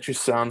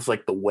sounds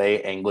like the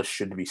way English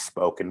should be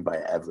spoken by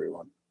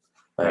everyone.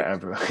 Like,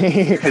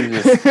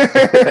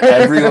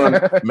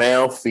 everyone,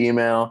 male,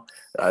 female,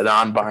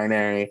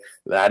 non-binary.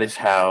 That is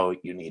how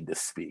you need to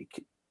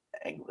speak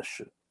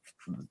English.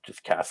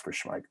 just Casper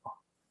Schmeichel.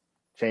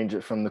 Change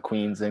it from the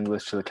Queen's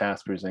English to the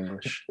Casper's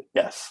English.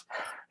 Yes.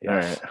 All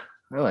right.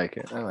 I like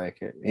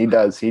it. He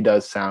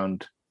does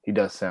sound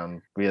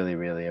really,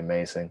 really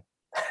amazing.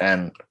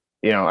 And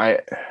they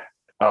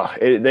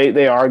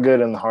are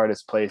good in the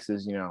hardest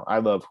places. I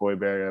love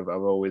Højbjerg.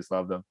 I've always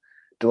loved them.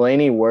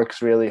 Delaney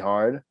works really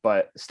hard,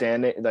 but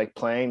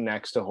playing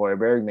next to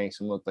Højbjerg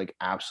makes him look like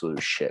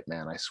absolute shit,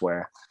 man. I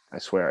swear.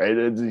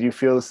 Do you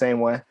feel the same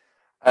way?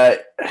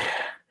 I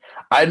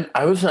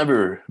was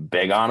never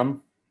big on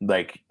him.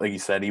 Like you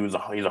said, he's a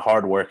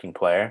hard-working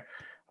player,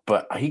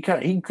 but he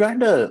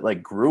kind of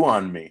like grew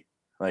on me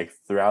like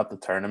throughout the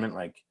tournament.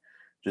 Like,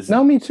 just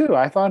no, me too.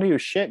 I thought he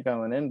was shit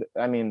going in.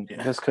 I mean,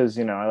 just because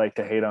I like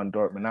to hate on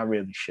Dortmund, not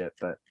really shit,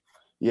 but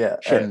yeah,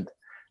 shit. And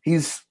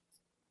he's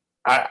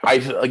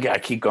I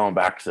keep going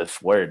back to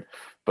this word,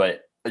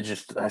 but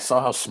I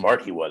saw how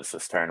smart he was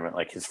this tournament.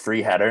 Like his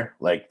free header,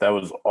 like that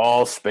was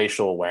all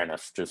spatial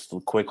awareness, just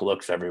quick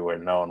looks everywhere,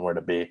 knowing where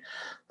to be,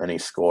 and he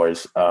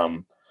scores.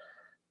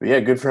 But yeah,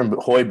 good for him. But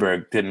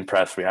Højbjerg did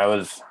impress me. I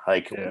was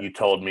like, You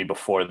told me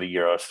before the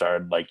Euro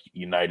started, like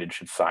United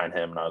should sign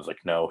him, and I was like,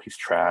 no, he's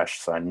trash.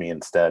 Sign me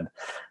instead.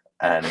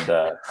 And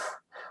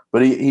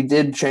but he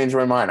did change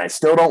my mind. I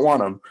still don't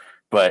want him,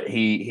 but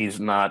he's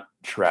not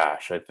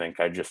trash. I think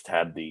I just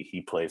had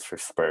he plays for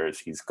Spurs.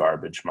 He's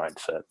garbage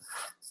mindset.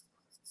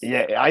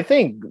 Yeah, I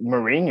think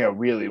Mourinho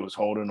really was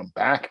holding him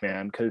back,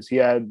 man, because he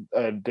had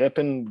a dip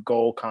in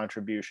goal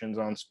contributions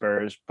on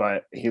Spurs,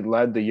 but he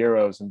led the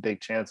Euros and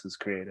big chances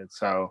created.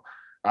 So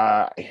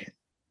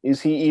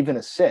is he even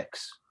a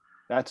 6?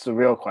 That's the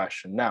real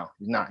question. No,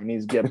 he's not. He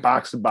needs to get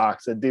box to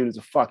box. That dude is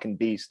a fucking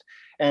beast.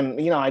 And,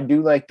 I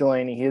do like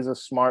Delaney. He is a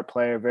smart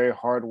player, very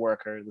hard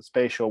worker. The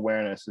spatial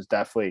awareness is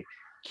definitely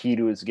key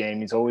to his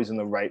game. He's always in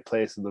the right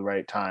place at the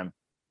right time.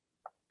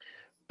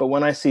 But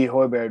when I see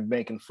Højbjerg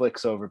making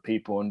flicks over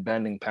people and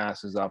bending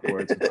passes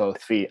upwards with both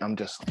feet, I'm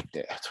just like,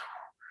 dude,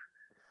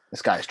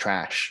 this guy's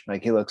trash.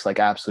 Like, he looks like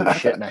absolute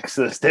shit next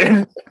to this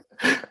dude.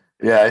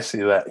 Yeah, I see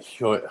that.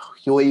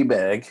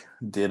 Højbjerg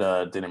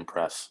did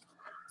impress.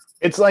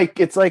 It's like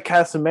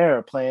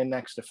Casemiro playing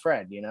next to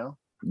Fred,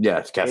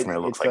 Yeah,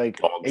 Casemiro looks like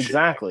dog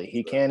exactly.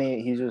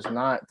 Shit. He's just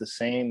not the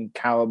same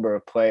caliber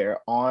of player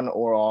on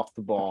or off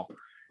the ball.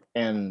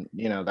 And,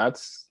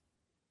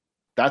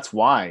 that's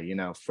why,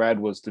 Fred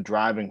was the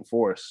driving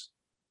force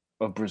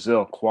of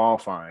Brazil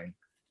qualifying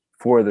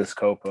for this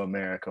Copa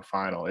America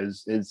final.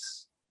 Is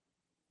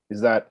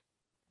that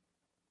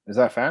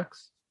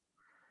facts?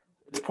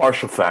 It's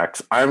partial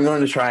facts. I'm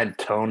going to try and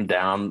tone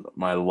down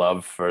my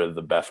love for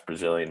the best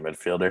Brazilian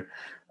midfielder.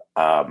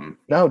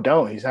 No,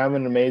 don't. He's having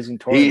an amazing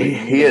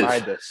tournament. He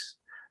is. This.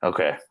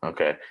 Okay.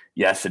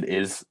 Yes, it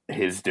is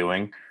his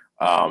doing.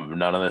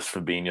 None of this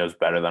Fabinho's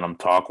better than him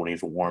talk when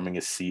he's warming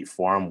his seat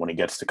for him, when he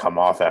gets to come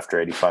off after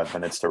 85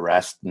 minutes to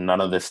rest. None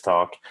of this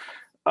talk.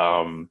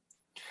 But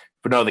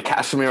no, the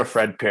Casemiro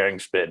Fred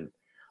pairing's been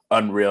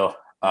unreal,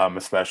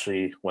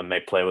 especially when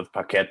they play with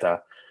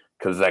Paqueta,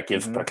 because that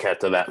gives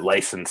Paqueta that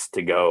license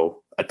to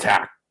go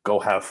attack, go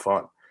have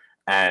fun.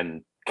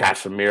 And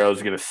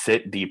Casemiro's going to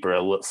sit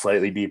deeper,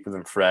 slightly deeper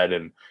than Fred,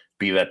 and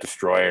be that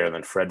destroyer, and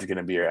then Fred's going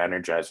to be your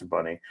energizer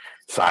bunny,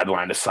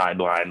 sideline to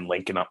sideline,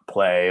 linking up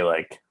play,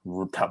 like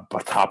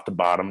top to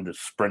bottom,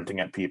 just sprinting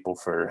at people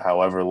for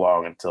however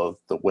long until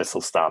the whistle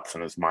stops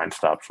and his mind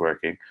stops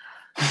working.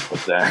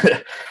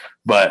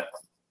 But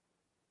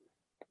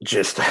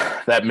just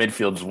that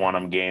midfield's won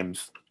him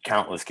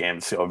countless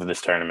games over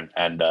this tournament.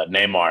 And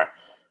Neymar,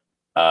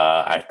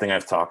 I think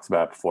I've talked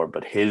about before,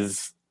 but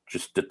his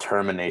just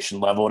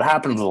determination level, it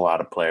happens with a lot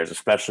of players,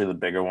 especially the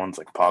bigger ones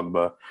like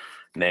Pogba,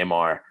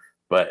 Neymar,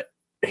 but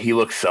he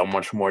looks so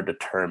much more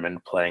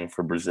determined playing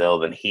for Brazil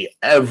than he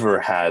ever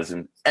has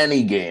in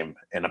any game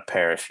in a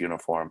Paris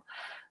uniform.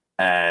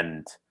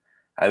 And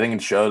I think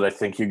it shows. I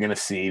think you're going to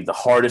see the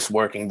hardest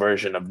working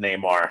version of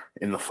Neymar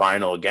in the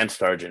final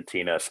against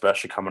Argentina,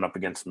 especially coming up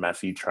against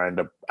Messi, trying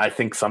to, I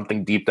think,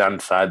 something deep down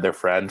inside they're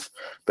friends,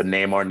 but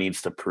Neymar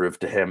needs to prove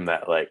to him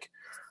that, like,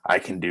 I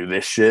can do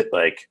this shit.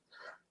 Like,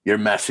 you're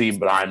Messi,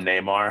 but I'm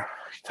Neymar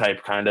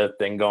type kind of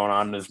thing going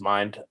on in his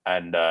mind.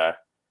 And,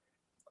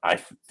 I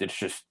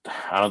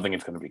don't think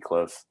it's going to be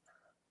close.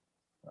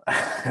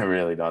 I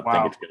really don't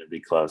think it's going to be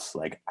close,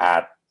 like,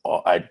 at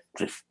all. I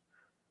just,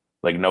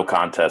 like, no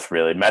contest,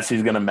 really.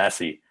 Messi's going to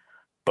Messi,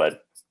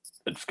 but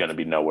it's going to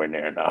be nowhere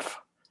near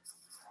enough.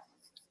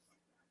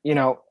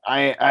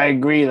 I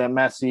agree that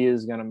Messi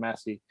is going to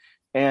Messi.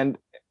 And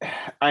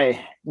if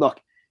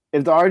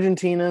the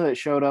Argentina that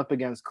showed up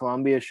against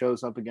Colombia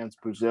shows up against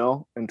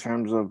Brazil in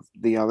terms of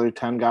the other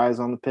 10 guys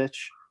on the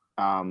pitch,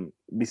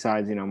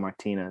 besides,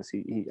 Martinez,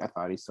 I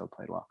thought he still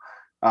played well.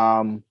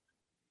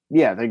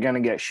 Yeah, they're going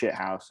to get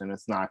shithoused and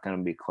it's not going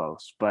to be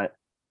close. But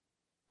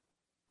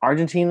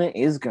Argentina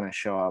is going to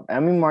show up.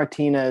 Emi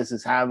Martinez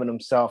is having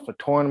himself a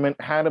tournament,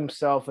 had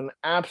himself an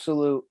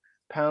absolute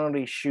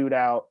penalty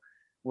shootout,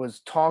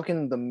 was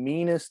talking the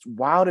meanest,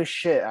 wildest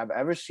shit I've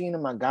ever seen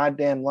in my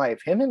goddamn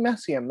life. Him and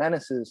Messi are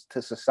menaces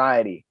to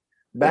society.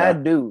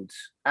 Bad dudes.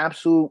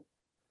 Absolute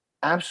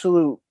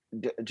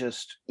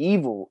just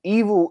evil,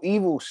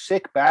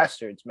 sick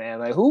bastards, man.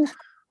 Like who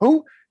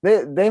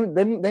they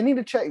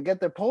need to get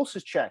their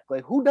pulses checked.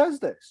 Like who does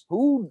this?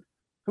 Who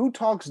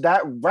talks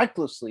that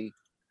recklessly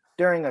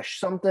during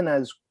something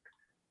as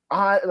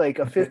like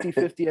a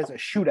 50-50 as a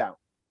shootout?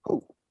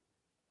 Who?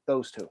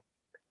 Those two.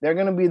 They're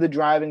going to be the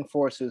driving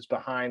forces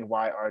behind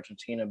why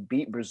Argentina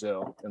beat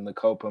Brazil in the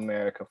Copa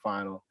America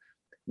final.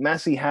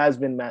 Messi has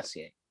been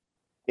Messi.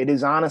 It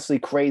is honestly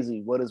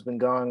crazy what has been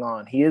going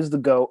on. He is the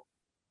GOAT.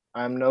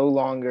 I'm no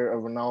longer a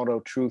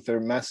Ronaldo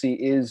truther. Messi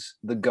is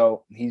the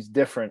GOAT. He's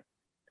different.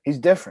 He's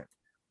different.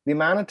 The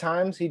amount of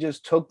times he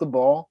just took the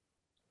ball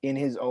in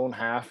his own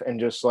half and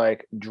just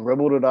like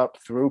dribbled it up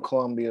through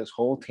Colombia's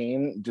whole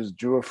team, just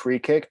drew a free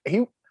kick.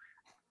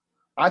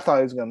 I thought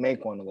he was going to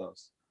make one of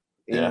those.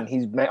 Yeah. And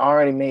he's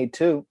already made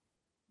two.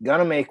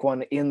 Gonna make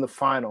one in the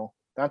final.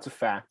 That's a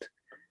fact.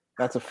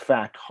 That's a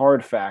fact.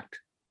 Hard fact.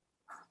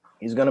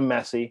 He's gonna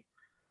Messi.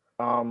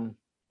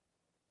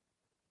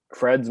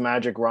 Fred's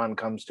magic run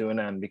comes to an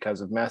end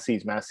because of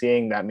Messi's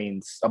Messiing. That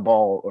means a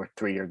ball or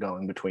three are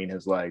going between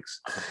his legs.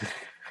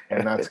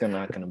 And that's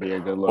not going to be a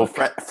good look.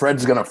 Well,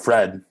 Fred's going to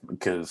Fred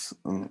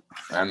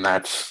and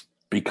that's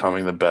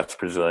becoming the best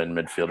Brazilian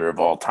midfielder of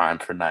all time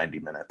for 90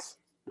 minutes.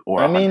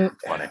 Or I mean,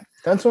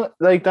 that's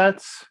like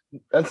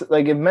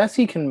if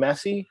Messi can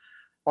Messi,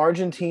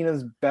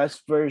 Argentina's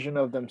best version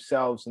of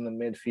themselves in the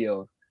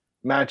midfield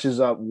matches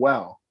up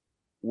well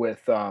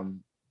with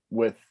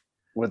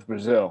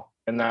Brazil,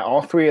 and that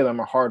all three of them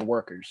are hard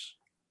workers.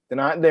 They're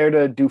not there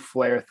to do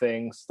flair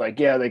things. Like,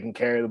 yeah, they can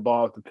carry the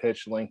ball at the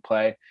pitch, link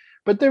play,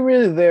 but they're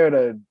really there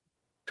to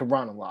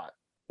run a lot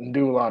and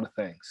do a lot of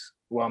things.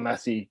 While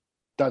Messi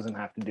doesn't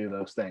have to do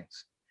those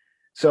things.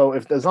 So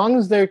as long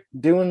as they're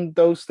doing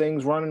those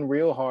things, running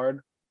real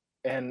hard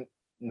and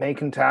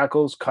making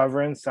tackles,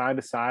 covering side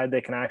to side, they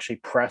can actually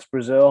press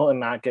Brazil and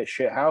not get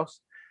shithoused,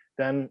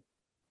 then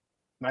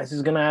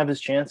Messi's going to have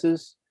his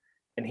chances.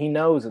 And he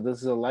knows that this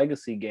is a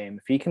legacy game.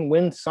 If he can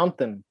win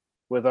something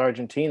with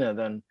Argentina,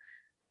 then,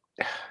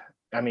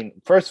 I mean,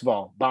 first of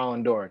all,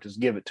 Ballon d'Or, just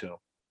give it to him.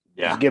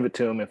 Yeah. Just give it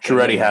to him. If should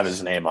already have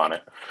his name on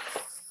it.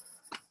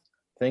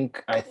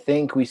 I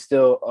think we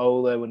still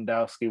owe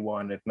Lewandowski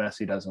one if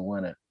Messi doesn't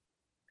win it.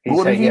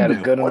 What did he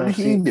do? What did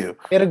he do?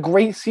 He had a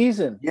great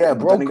season. Yeah,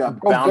 but then he got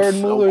bounced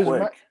so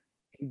quick.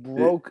 He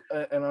broke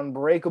an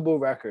unbreakable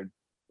record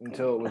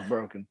until it was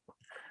broken.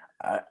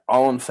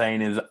 All I'm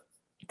saying is,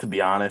 to be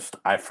honest,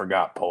 I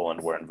forgot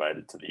Poland were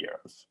invited to the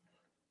Euros.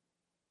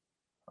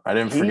 I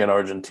didn't forget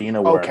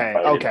Argentina were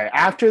invited. Okay.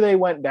 After they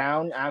went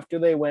down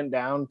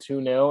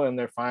 2-0 in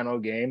their final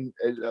game,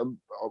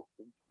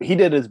 he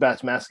did his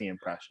best Messi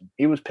impression.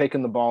 He was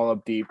picking the ball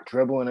up deep,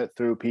 dribbling it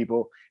through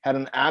people, had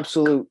an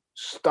absolute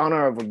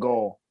stunner of a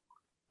goal.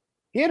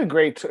 He had not a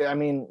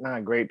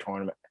great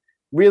tournament.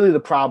 Really,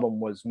 the problem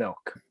was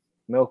Milk.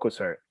 Milk was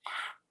hurt.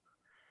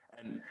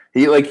 And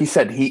he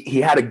said, he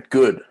had a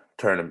good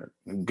tournament.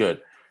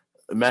 Good.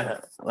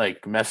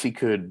 Like Messi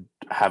could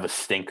have a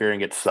stinker and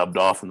get subbed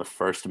off in the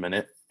first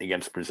minute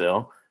against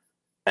Brazil,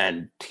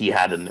 and he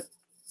had an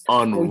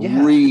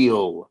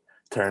unreal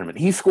tournament.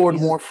 He scored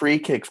more free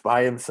kicks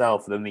by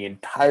himself than the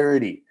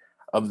entirety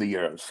of the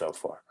Euros so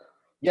far.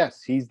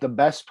 Yes, he's the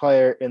best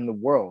player in the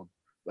world.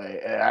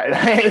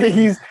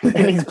 He's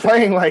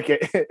playing like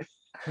it.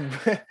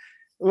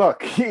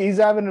 Look, he's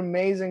having an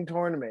amazing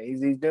tournament.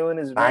 He's doing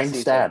his nine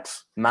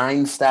stats.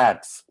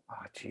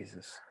 Oh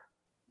Jesus!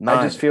 9.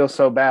 I just feel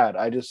so bad.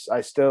 I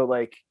still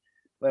like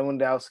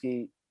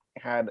Lewandowski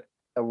had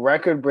a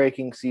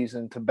record-breaking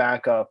season to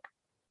back up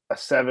a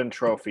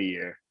 7-trophy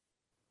year.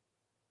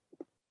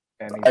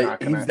 And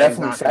he's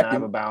definitely second.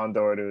 Have a Ballon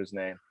d'Or to his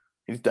name.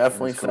 He's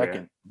definitely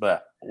second.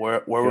 But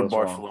where would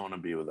Barcelona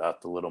be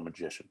without the little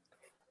magician?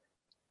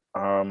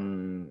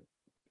 Outside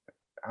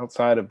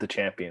of the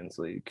Champions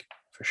League,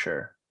 for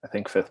sure. I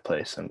think 5th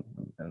place in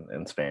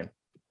Spain.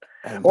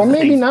 Or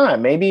maybe not.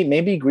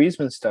 Maybe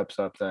Griezmann steps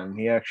up then.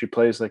 He actually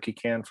plays like he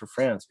can for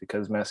France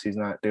because Messi's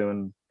not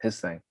doing his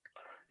thing.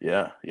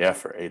 Yeah,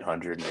 for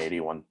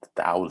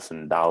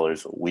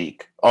 $881,000 a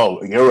week.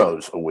 Oh,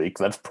 euros a week.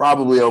 That's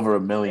probably over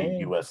 $1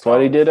 million US. That's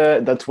what he did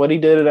at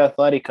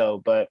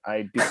Atletico. But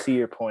I do see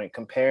your point.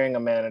 Comparing a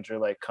manager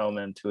like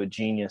Koeman to a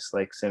genius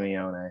like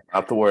Simeone,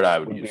 not the word I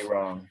would use. Be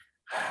wrong.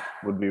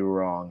 Would be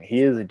wrong.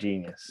 He is a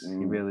genius.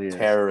 He really is.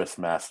 Terrorist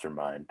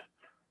mastermind.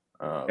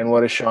 And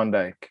what is Sean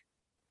Dyche?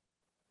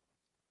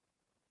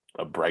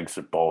 A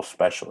Brexit ball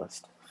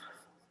specialist.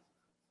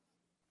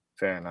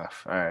 Fair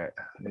enough. All right.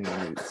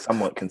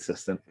 Somewhat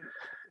consistent.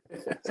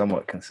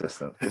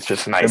 It's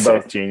just nice.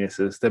 They're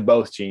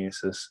both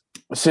geniuses.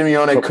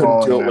 Simeone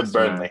couldn't do it with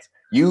Burnley.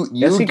 You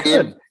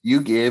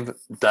give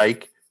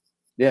Dyche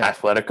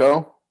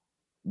Atletico,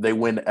 they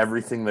win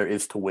everything there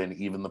is to win,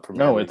 even the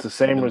Premier League. No, it's the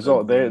same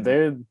result.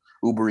 They're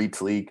Uber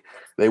Eats League.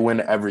 They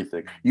win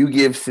everything. You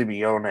give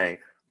Simeone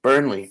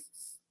Burnley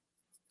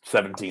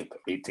 17th,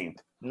 18th.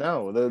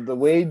 No, the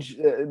wage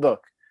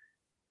look.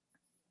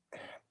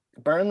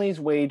 Burnley's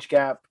wage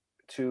gap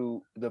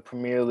to the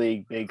Premier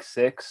League Big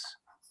Six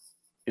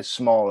is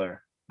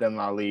smaller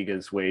La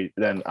Liga's wage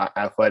than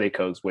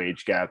Atletico's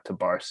wage gap to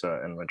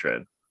Barca and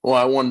Madrid.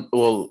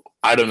 Well,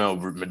 I don't know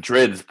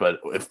Madrid's, but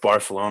if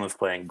Barcelona's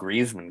playing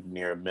Griezmann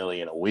near $1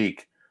 million a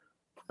week,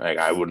 like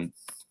I would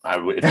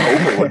hope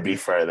it would be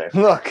further.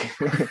 Look,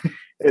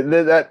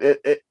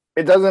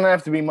 it doesn't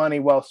have to be money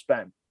well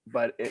spent,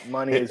 but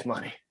money is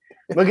money.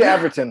 Look at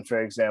Everton, for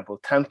example,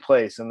 10th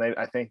place, and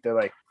I think they're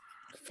like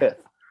 5th.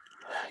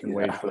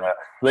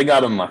 They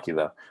got unlucky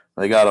though.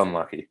 They got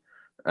unlucky,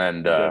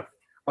 and the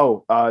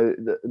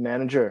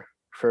manager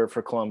for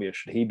Colombia,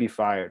 should he be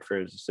fired for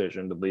his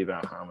decision to leave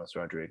out James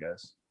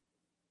Rodriguez?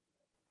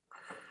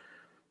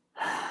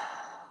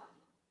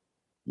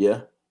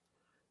 Yeah.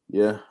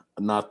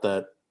 Not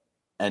that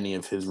any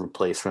of his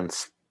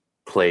replacements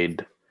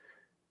played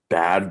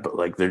bad, but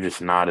like they're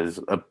just not as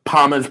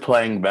Palmer's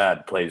playing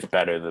bad plays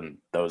better than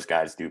those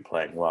guys do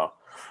playing well,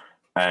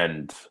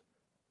 and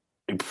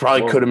it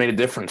probably could have made a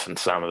difference in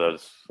some of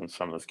those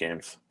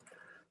games.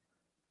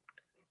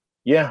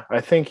 Yeah,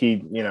 I think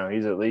he's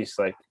at least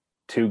like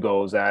 2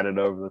 goals added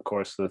over the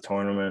course of the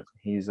tournament.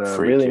 He's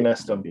really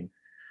missed them.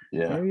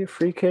 Yeah, maybe a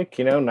free kick,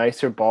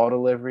 nicer ball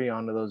delivery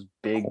onto those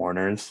big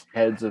corners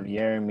heads of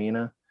Yerry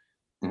Mina.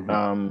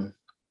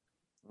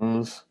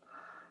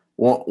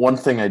 One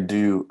thing I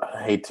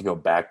hate to go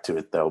back to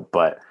it though,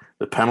 but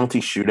the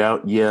penalty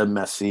shootout,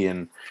 Messi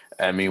and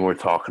Emi were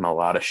talking a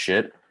lot of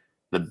shit.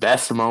 The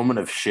best moment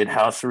of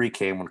shithousery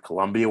came when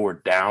Colombia were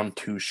down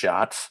 2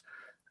 shots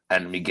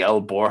and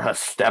Miguel Borja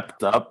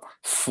stepped up,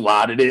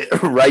 slotted it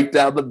right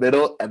down the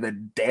middle, and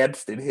then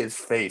danced in his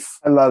face.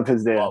 I love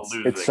his dance.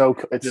 It's so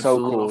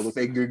cool.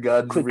 Finger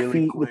guns, quick really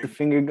feet with the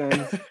finger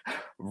guns,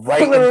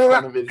 right in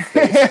front of his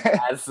face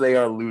as they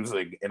are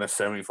losing in a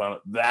semifinal.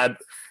 That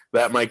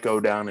might go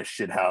down as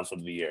shithouse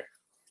of the year.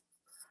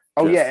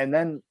 And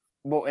then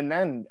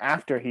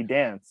after he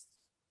danced,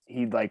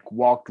 he like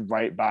walked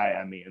right by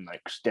Emi and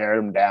like stared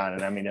him down,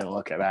 and Emi didn't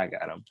look back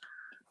at him.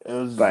 It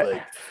was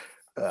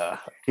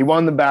he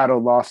won the battle,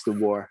 lost the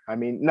war. I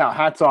mean, no,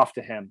 hats off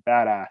to him.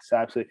 Badass,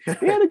 absolutely.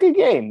 He had a good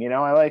game.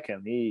 I like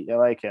him. I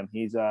like him.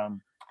 He's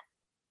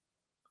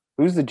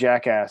who's the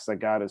jackass that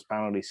got his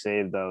penalty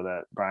saved though?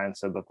 That Brian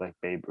said looked like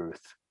Babe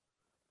Ruth.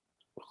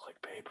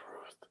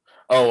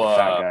 Oh,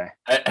 that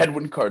guy,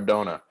 Edwin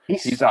Cardona. He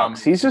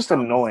sucks. He's just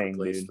annoying,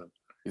 dude.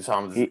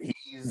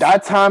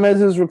 That's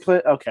James'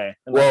 replace. Okay.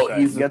 Well,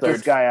 he's get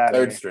this guy out.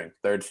 Third string,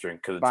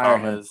 because it's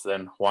James,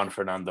 then Juan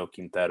Fernando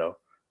Quintero,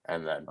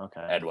 and then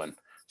Edwin.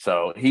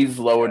 So he's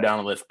lower down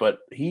the list, but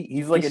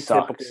he's like a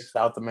typical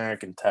South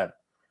American 10.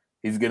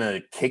 He's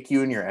gonna kick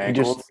you in your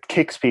ankles. He just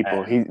kicks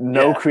people.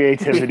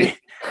 Creativity.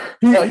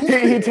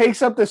 he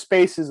takes up the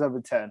spaces of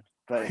a 10,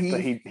 but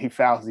he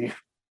fouls you.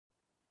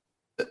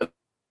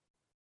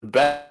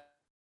 Bet.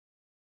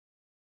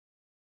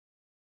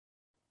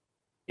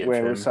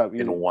 Wait, what's up?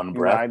 In one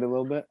breath, lied a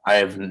little bit. I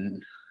have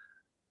the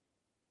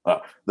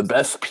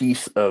best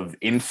piece of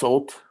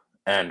insult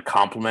and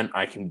compliment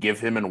I can give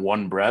him in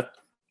one breath.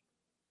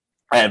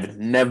 I have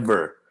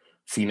never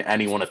seen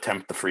anyone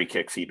attempt the free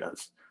kicks he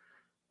does.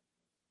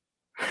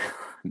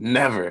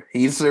 Never.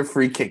 He's their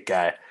free kick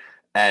guy,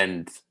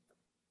 and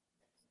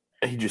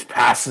he just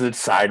passes it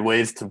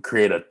sideways to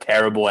create a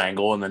terrible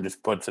angle, and then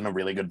just puts in a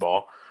really good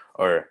ball.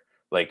 Or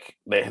like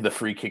the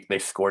free kick they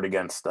scored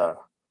against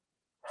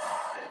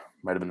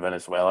might have been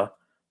Venezuela.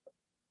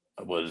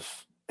 It was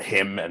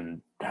him,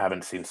 and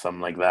haven't seen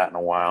something like that in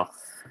a while.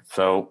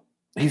 So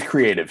he's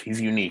creative. He's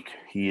unique.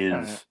 He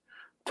is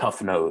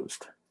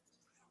tough-nosed.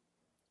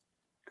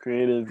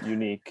 Creative,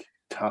 unique,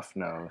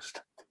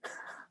 tough-nosed.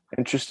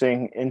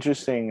 Interesting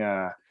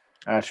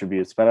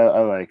attributes, but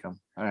I like him.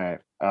 All right.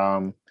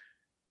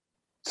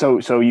 So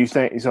you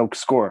think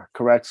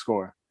correct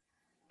score?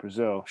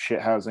 Brazil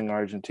shithousing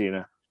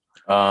Argentina.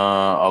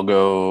 I'll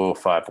go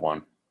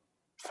 5-1.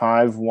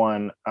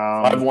 5-1. 5-1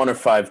 or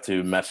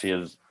 5-2. Messi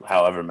has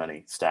however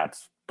many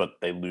stats, but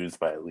they lose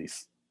by at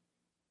least.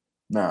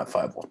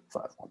 5-1.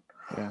 5-1.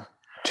 Yeah.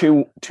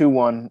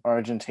 2-1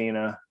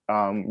 Argentina.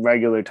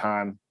 Regular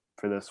time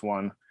for this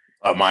one.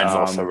 Mine's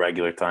also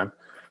regular time.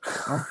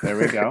 There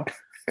we go.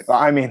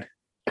 I mean,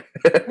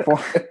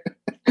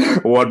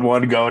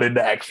 1-1 going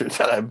into extra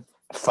time.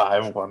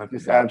 5-1.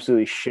 Just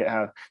absolutely shit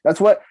house.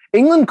 That's what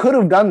England could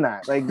have done.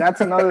 That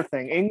that's another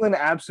thing. England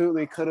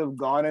absolutely could have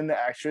gone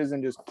into extras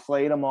and just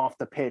played them off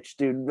the pitch,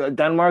 dude. The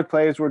Denmark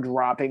players were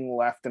dropping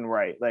left and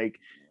right.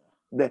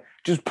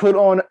 Just put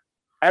on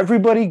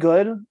everybody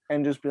good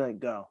and just be like,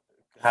 go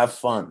have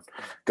fun,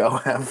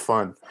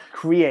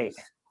 create.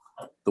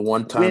 The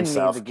one time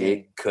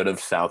Southgate could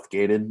have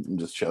Southgated and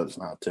just chose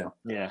not to.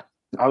 Yeah,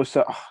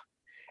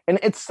 and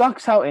it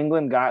sucks how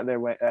England got their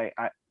way.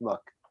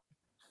 Look.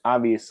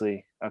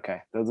 Obviously,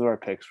 okay, those are our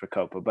picks for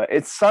Copa, but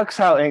it sucks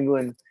how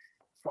England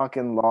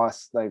fucking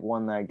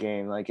won that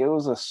game. It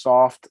was a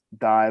soft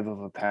dive of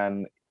a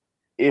pen,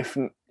 if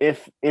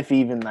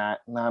even that,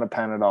 not a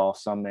pen at all,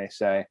 some may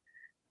say.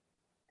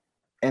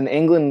 And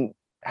England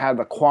had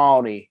the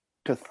quality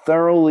to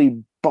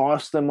thoroughly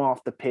boss them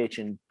off the pitch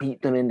and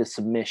beat them into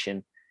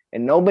submission,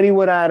 and nobody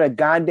would have had a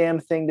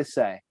goddamn thing to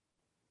say.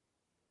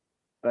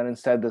 but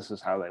instead this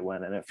is how they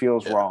win, and it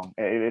feels wrong.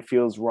 It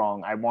feels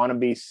wrong. I want to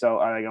be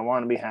I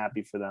want to be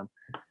happy for them,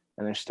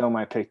 and they're still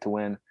my pick to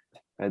win.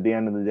 At the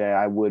end of the day,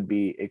 I would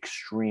be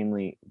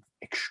extremely,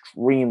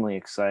 extremely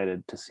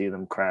excited to see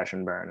them crash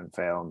and burn and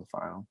fail in the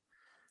final.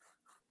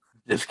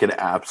 Just get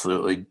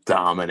absolutely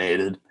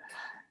dominated.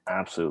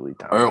 Absolutely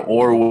dominated.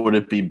 Or would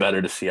it be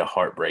better to see a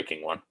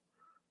heartbreaking one?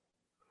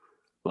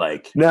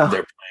 Like no,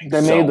 they're they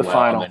playing made the well,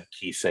 final. And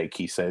then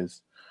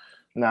Kise's.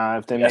 Nah,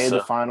 if they made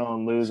the final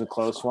and lose a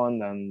close one,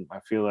 then I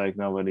feel like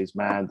nobody's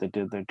mad. They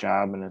did their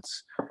job, and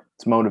it's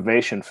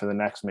motivation for the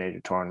next major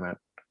tournament.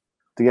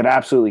 To get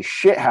absolutely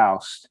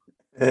shithoused,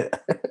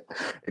 that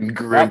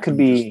could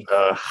be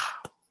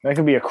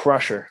a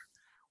crusher.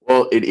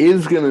 Well, it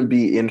is going to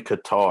be in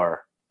Qatar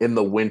in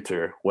the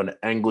winter when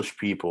English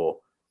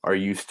people are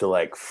used to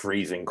like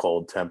freezing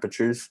cold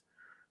temperatures.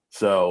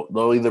 So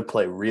they'll either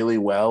play really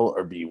well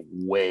or be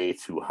way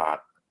too hot.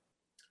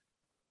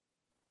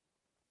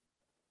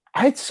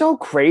 It's so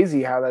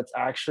crazy how that's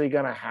actually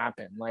going to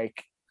happen.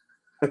 Like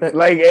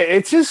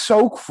it's just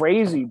so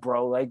crazy,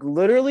 bro. Like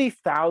literally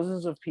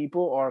thousands of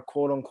people are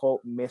quote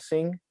unquote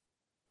missing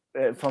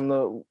from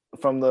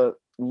the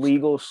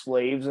legal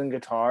slaves in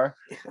Qatar.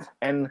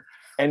 And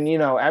you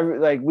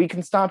know, we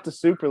can stop the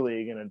Super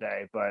League in a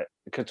day, but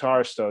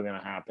Qatar is still going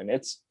to happen.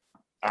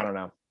 I don't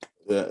know.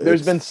 Yeah,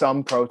 there's been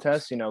some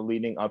protests, you know,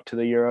 leading up to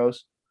the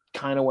Euros.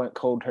 Kind of went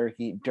cold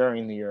turkey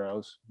during the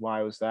Euros.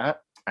 Why was that?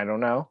 I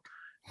don't know.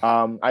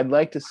 I'd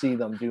like to see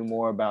them do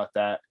more about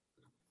that.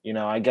 You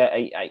know, I guess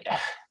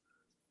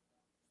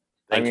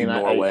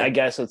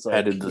it's like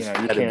headed you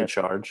can't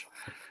charge.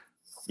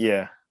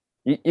 Yeah,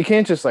 you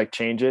can't just like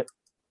change it,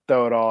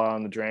 throw it all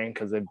on the drain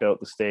because they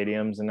built the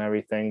stadiums and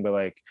everything. But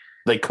like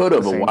they could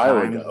have a while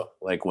ago,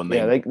 like when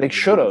they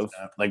should have,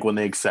 like when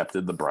they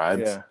accepted the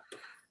bribes. Yeah.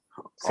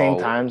 Same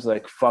times,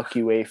 like fuck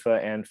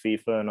UEFA and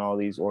FIFA and all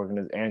these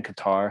and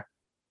Qatar.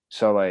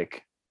 So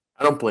like,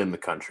 I don't blame the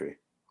country.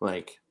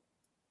 Like,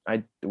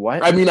 I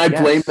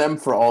blame them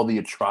for all the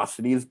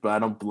atrocities, but I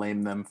don't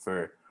blame them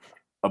for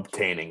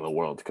obtaining the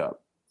World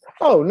Cup.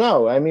 Oh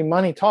no! I mean,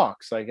 money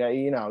talks. Like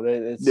you know,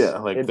 it's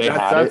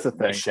that's the thing.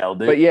 They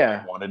shelled it. But yeah,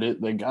 they wanted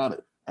it. They got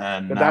it.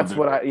 And but that's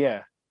what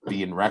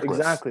being reckless.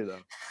 Exactly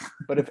though.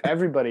 But if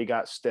everybody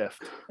got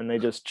stiffed and they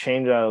just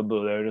changed out of the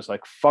blue, they were just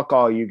like, "Fuck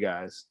all you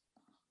guys."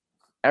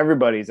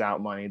 Everybody's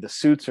out money. The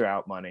suits are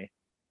out money.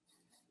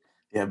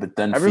 Yeah, but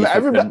then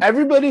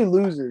everybody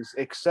loses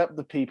except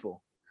the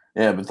people.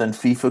 Yeah, but then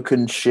FIFA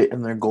couldn't shit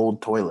in their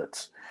gold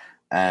toilets,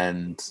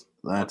 and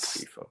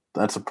that's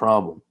a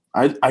problem.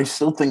 I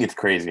still think it's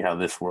crazy how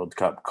this World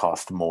Cup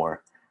cost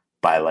more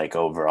by like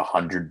over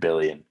 $100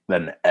 billion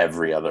than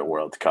every other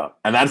World Cup,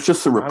 and that's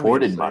just the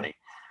reported money.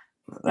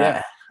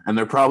 Yeah, and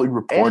they're probably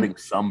reporting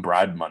some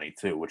bribe money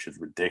too, which is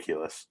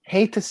ridiculous.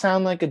 Hate to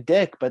sound like a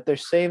dick, but they're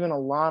saving a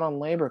lot on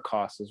labor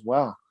costs as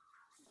well.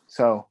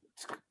 So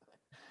it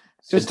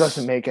just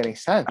doesn't make any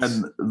sense.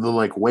 And the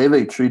like way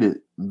they treat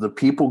it, the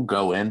people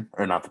go in,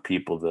 or not the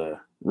people,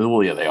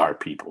 they are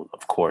people,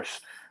 of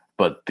course,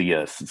 but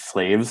the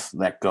slaves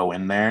that go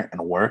in there and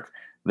work,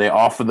 they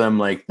offer them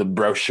like the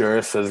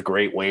brochure says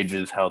great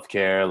wages,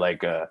 healthcare,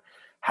 like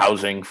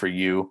housing for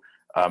you.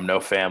 No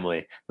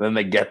family. Then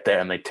they get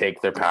there and they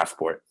take their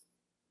passport.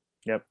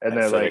 Yep, and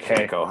they're like,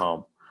 "Hey, go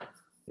home."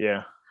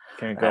 Yeah,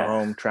 can't go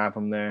home. Trap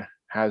them there.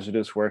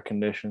 Hazardous work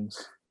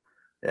conditions.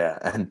 Yeah,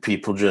 and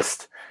people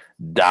just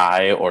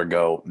die or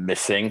go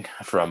missing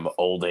from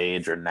old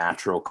age or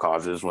natural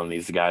causes when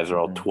these guys are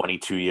all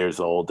 22 years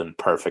old and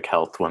perfect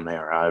health when they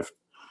arrive.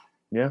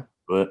 Yeah,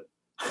 but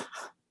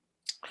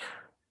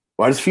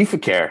why does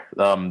FIFA care?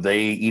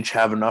 They each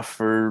have enough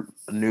for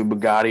a new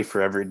Bugatti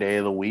for every day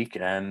of the week,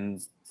 and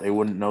they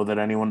wouldn't know that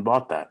anyone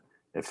bought that.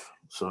 If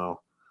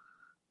so,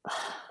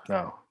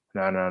 no.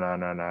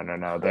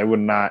 They would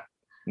not.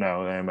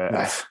 No,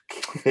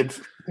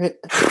 it's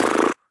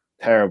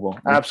terrible.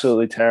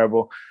 Absolutely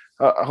terrible.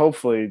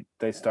 Hopefully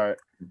they start.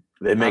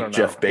 They make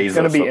Jeff Bezos it's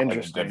gonna be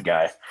interesting. Like a good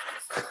guy.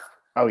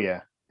 Oh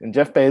yeah, and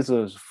Jeff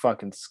Bezos is a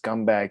fucking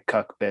scumbag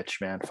cuck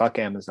bitch, man. Fuck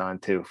Amazon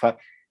too.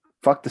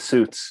 Fuck the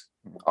suits.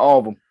 All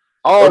of them.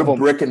 All of them.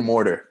 Brick and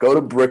mortar. Go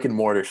to brick and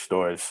mortar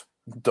stores.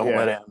 Don't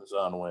let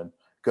Amazon win.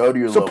 Go to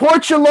your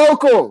support your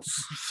locals.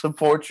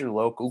 Support your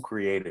local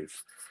creators.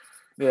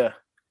 Yeah.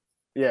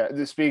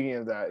 Speaking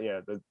of that,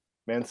 the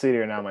Man City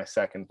are now my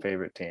second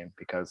favorite team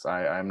because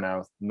I'm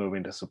now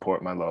moving to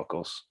support my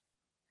locals.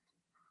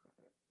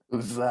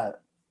 Who's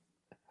that?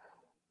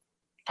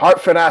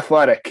 Hartford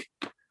Athletic.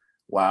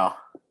 Wow.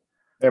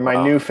 They're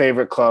my new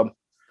favorite club.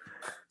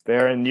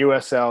 They're in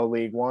USL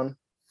League One,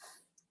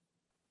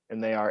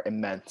 and they are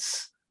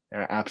immense.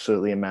 They're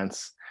absolutely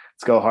immense.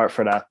 Let's go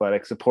Hartford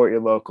Athletic. Support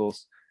your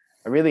locals.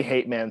 I really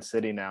hate Man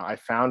City now. I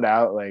found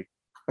out like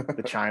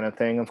the China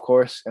thing, of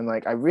course, and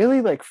like I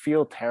really like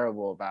feel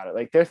terrible about it.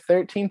 Like they're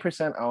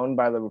 13% owned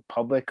by the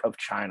Republic of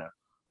China.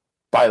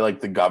 By like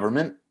the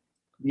government?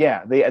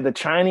 Yeah, the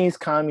Chinese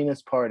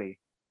Communist Party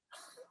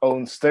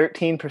owns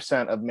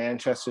 13% of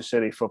Manchester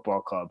City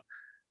Football Club.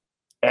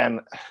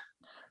 And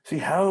see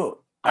how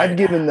I've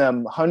given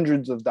them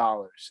hundreds of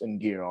dollars in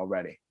gear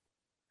already.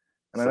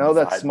 And So I know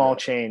that's small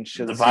change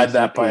to the divide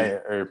that CCP. by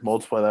or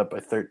multiply that by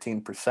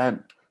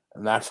 13%,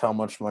 and that's how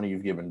much money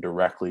you've given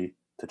directly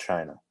to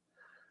China.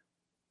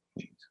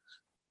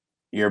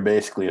 You're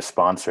basically a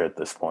sponsor at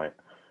this point.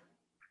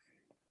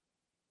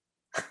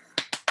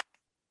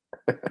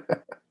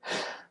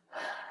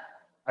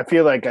 I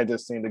feel like I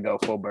just need to go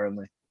full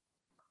Burnley.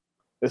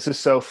 This is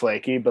so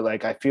flaky, but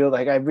like I feel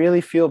like I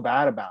really feel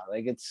bad about it.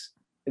 Like it's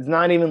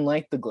not even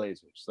like the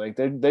Glazers. Like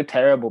they're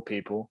terrible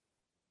people,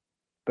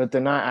 but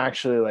they're not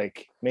actually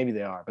like maybe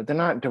they are, but they're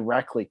not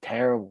directly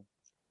terrible.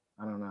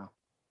 I don't know.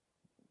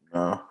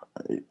 No,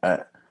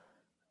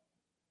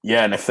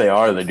 yeah, and if they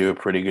are, they do a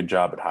pretty good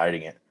job at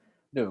hiding it,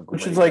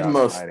 which is like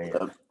most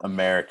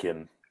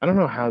American. I don't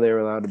know how they were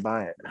allowed to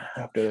buy it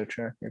after their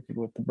track record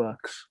with the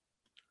Bucks.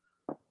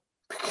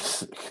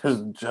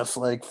 Because just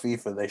like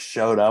FIFA, they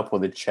showed up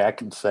with a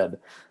check and said,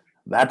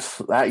 "That's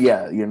that.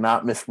 Yeah, you're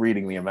not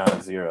misreading the amount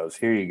of zeros.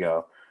 Here you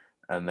go."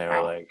 And they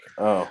were like,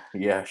 "Oh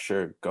yeah,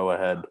 sure, go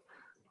ahead.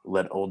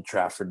 Let Old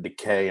Trafford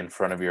decay in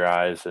front of your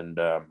eyes and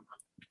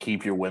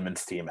keep your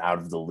women's team out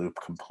of the loop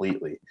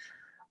completely."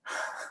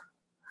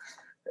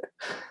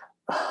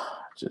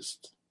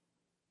 Just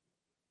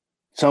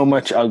so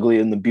much ugly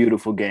in the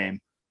beautiful game,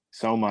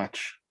 so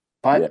much,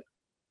 but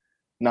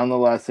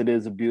nonetheless, it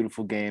is a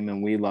beautiful game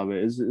and we love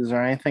it. Is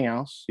there anything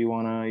else you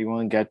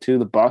wanna get to?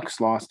 The Bucks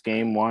lost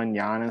game one.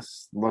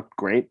 Giannis looked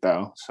great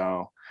though.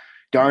 So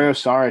Dario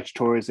Saric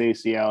tore his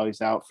ACL.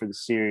 He's out for the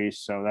series,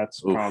 so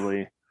that's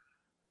probably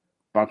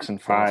Bucks in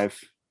 5.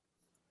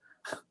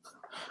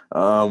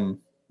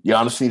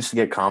 Giannis needs to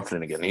get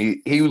confident again.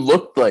 He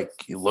looked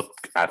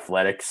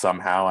athletic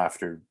somehow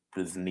after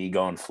his knee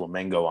going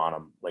flamingo on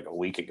him like a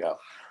week ago,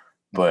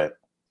 but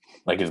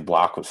like his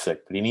block was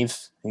sick. But he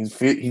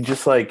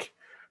just like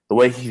the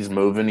way he's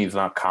moving, he's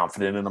not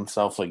confident in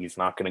himself. Like he's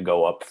not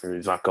going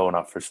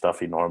up for stuff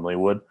he normally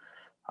would.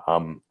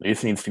 He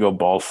just needs to go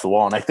balls to the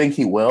wall, and I think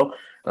he will.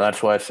 And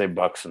that's why I say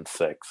Bucks in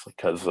 6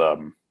 because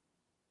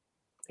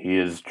he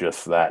is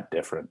just that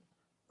different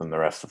than the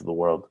rest of the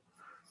world.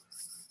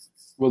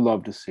 Would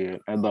love to see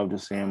it. I'd love to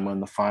see him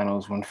win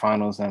finals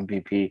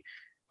MVP.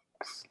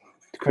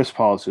 Chris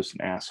Paul is just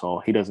an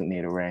asshole. He doesn't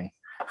need a ring.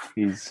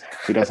 He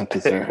doesn't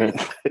deserve it.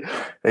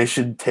 They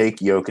should take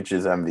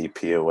Jokic's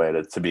MVP away.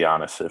 To be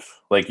honest, if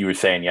like you were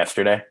saying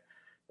yesterday,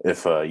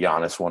 if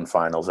Giannis won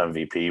Finals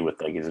MVP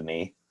with like his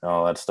knee and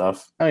all that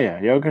stuff. Oh yeah,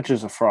 Jokic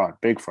is a fraud,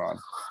 big fraud.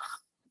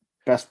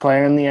 Best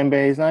player in the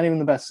NBA. He's not even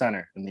the best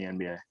center in the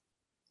NBA.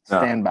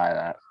 Stand by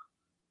that.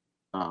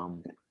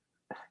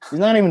 He's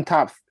not even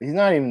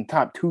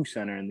top 2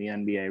 center in the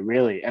NBA,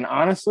 really. And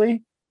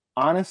honestly,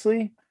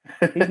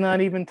 he's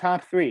not even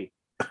top 3.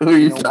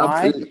 You know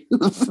why?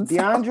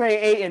 DeAndre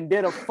Ayton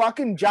did a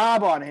fucking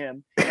job on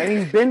him, and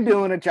he's been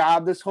doing a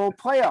job this whole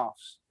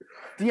playoffs.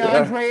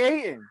 DeAndre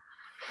Ayton.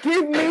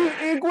 Give me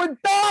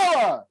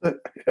Iguodala.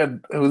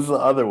 And who's the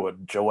other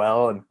one?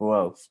 Joel and who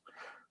else?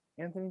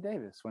 Anthony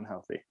Davis when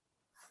healthy.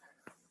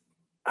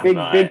 Big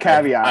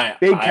caveat.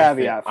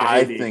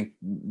 I think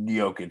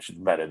Jokic is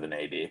better than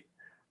AD.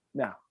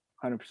 No,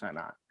 100%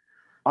 not.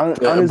 But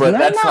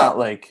that's not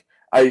like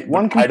I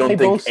don't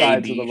think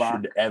AD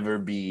should ever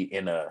be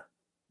in a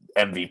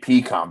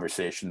MVP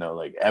conversation though,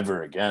 like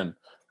ever again.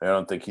 I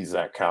don't think he's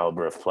that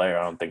caliber of player.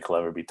 I don't think he'll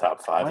ever be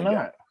top 5 Why again.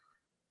 Not?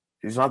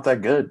 He's not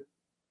that good.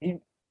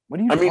 What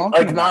are you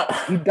talking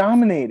about? He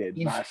dominated.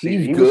 He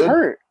good. Was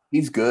hurt.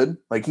 He's good.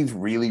 Like he's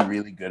really,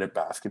 really good at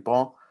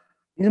basketball.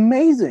 He's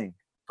amazing.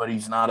 But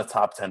he's not a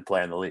top 10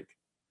 player in the league.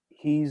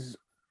 He's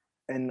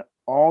an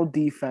all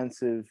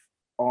defensive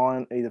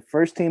the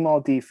first team all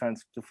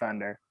defense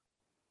defender.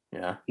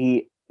 Yeah.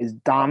 He is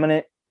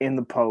dominant in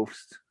the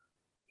post.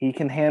 He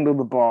can handle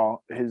the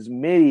ball. His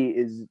midi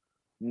is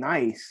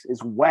nice,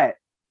 is wet.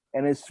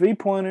 And his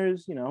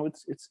 3-pointers,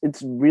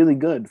 it's really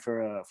good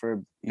for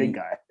a big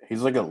guy.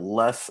 He's like a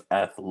less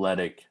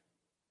athletic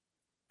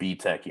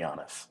B-Tech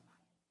Giannis.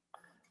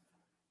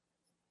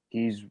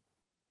 He's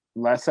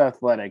less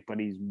athletic, but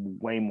he's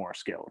way more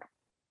skilled.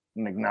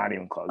 Like not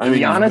even close. I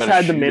mean, Giannis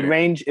had the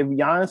mid-range. If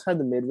Giannis had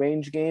the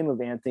mid-range game of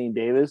Anthony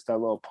Davis, that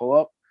little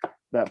pull-up,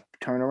 that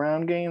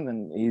turnaround game,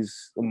 then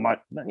he's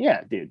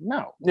dude.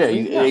 No. Yeah,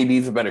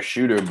 AD's a better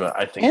shooter, but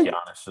I think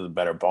Giannis is a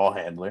better ball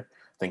handler.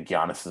 I think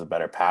Giannis is a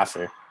better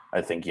passer.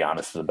 I think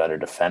Giannis is a better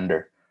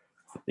defender.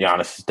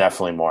 Giannis is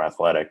definitely more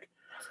athletic.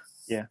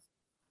 Yeah.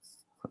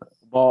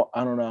 Well,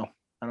 I don't know.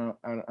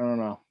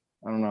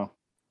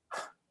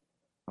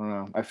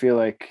 I feel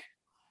like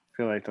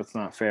that's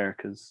not fair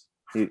because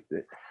the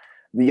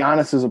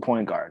Giannis is a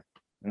point guard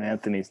and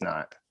Anthony's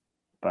not.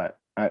 But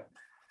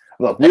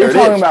look, we're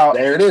talking about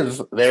there it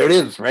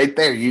is, right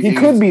there. He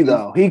could be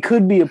though. He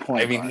could be a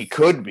point. I mean, he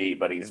could be,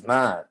 but he's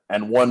not.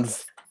 And one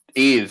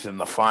is in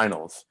the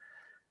finals,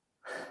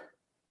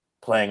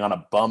 playing on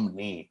a bum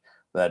knee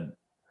that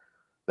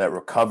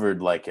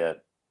recovered like at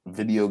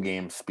video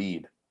game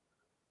speed.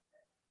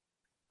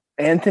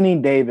 Anthony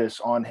Davis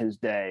on his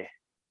day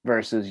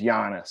versus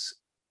Giannis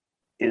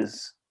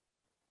is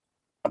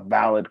a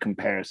valid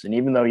comparison,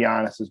 even though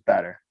Giannis is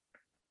better.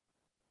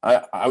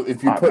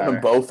 If you're Lot putting them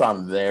better. both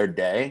on their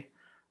day,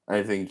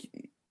 I think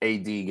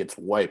AD gets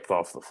wiped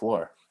off the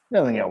floor. He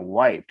doesn't get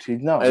wiped.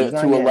 He's not To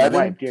getting 11,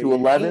 wiped. to You're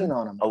 11, hating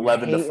on him.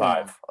 11 to You're hating on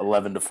him. 5,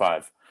 11 to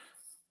 5.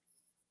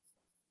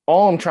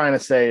 All I'm trying to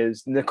say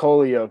is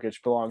Nikola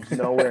Jokic belongs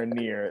nowhere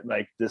near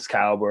like this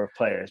caliber of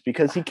players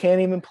because he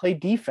can't even play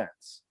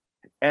defense.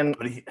 And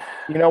But he,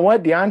 you know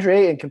what? DeAndre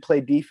Ayton can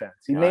play defense.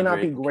 He may not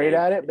DeAndre be great Ayton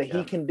at it, but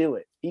he can do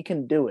it. He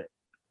can do it.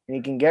 And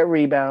he can get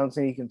rebounds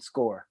and he can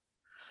score.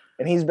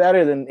 And he's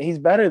better than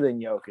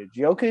Jokic.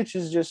 Jokic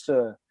is just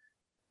a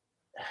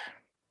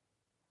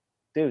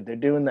dude. They're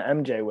doing the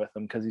MJ with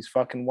him because he's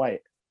fucking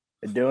white.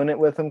 They're doing it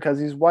with him because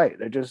he's white.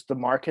 They're just the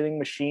marketing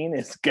machine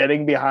is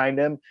getting behind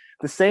him.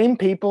 The same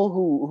people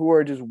who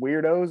are just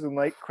weirdos and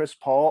like Chris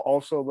Paul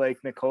also like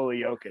Nikola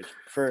Jokic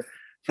for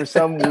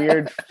some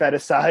weird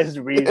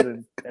fetishized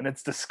reason, and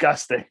it's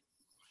disgusting.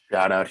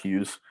 shout out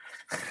Hughes.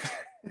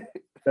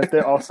 That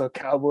they're also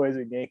Cowboys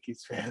and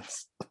Yankees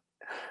fans.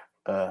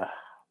 Yeah,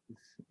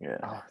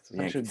 Oh, it's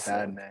such a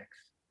bad mix.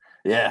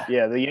 Yeah,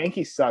 Yeah, the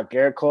Yankees suck.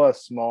 Garrett Cole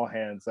has small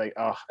hands. Like,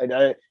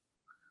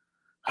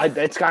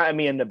 it's gotten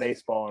me into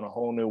baseball in a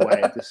whole new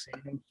way. To see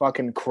him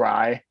fucking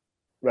cry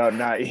about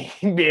not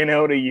being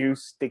able to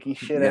use sticky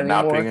shit anymore.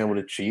 Not being able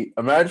to cheat.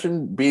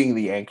 Imagine being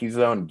the Yankees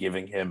though and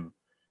giving him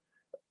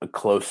a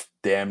close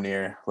damn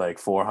near like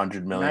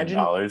 $400 million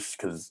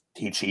because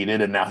he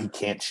cheated and now he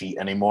can't cheat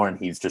anymore and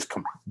he's just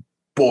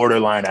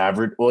borderline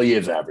average. Well, he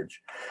is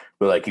average,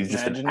 but like he's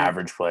just an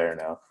average player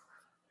now.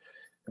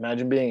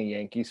 Imagine being a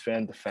Yankees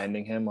fan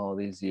defending him all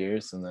these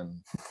years and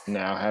then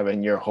now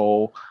having your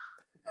whole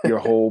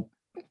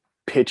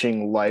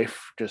pitching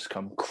life just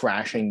come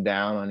crashing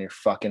down on your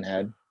fucking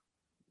head.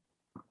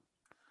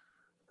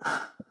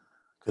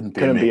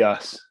 Couldn't be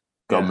us.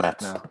 Go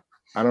Mets. No.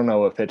 I don't know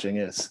what pitching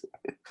is.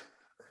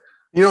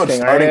 You know,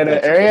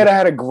 Arrieta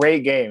had a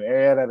great game.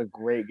 Arrieta had a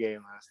great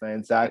game last night.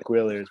 And Zach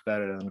Wheeler is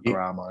better than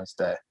DeGrom on his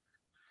day.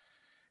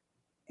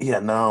 Yeah,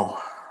 no.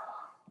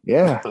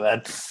 Yeah.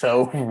 That's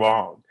so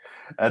wrong.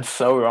 That's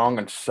so wrong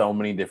on so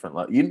many different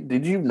levels.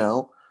 Did you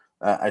know?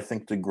 I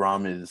think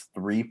DeGrom is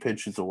 3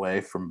 pitches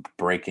away from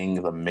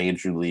breaking the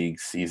Major League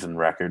season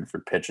record for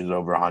pitches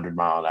over 100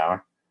 miles an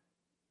hour.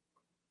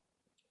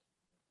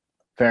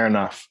 Fair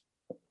enough.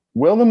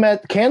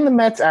 Can the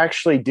Mets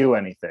actually do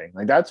anything?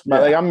 Like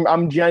like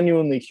I'm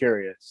genuinely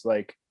curious.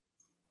 Like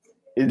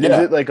is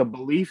it like a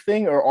belief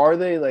thing or are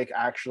they like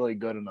actually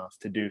good enough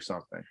to do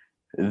something?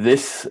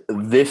 This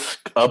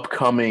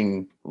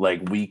upcoming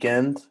like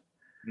weekend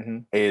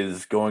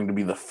is going to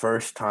be the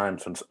first time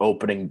since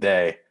opening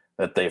day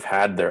that they've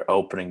had their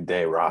opening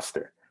day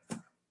roster.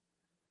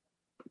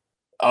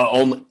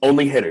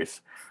 Only hitters.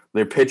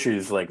 Their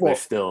pitchers, like they're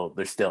still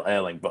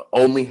ailing, but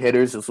only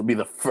hitters. This will be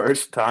the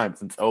first time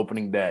since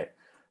opening day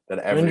that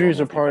injuries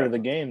are part of the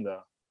game,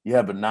 though.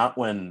 Yeah, but not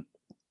when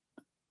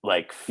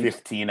like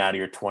 15 out of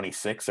your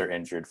 26 are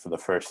injured for the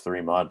first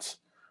 3 months.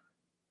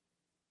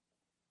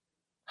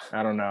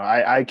 I don't know.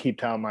 I keep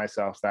telling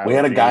myself that we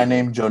had a guy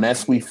named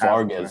Joneswy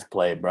Fargas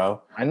play,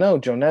 bro. I know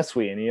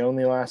Joneswy, and he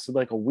only lasted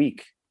like a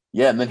week.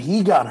 Yeah, and then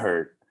he got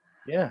hurt.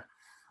 Yeah,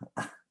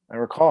 I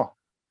recall.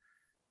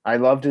 I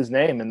loved his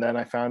name, and then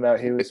I found out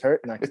he was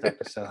hurt next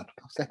episode.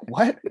 I was like,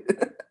 what?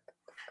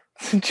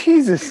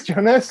 Jesus,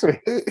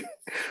 Joneswy.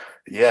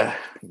 Yeah.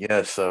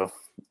 So,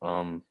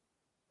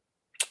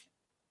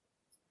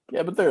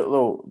 yeah, but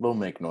they'll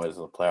make noise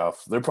in the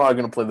playoffs. They're probably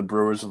going to play the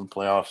Brewers in the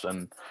playoffs,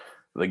 and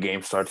the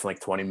game starts in like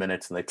 20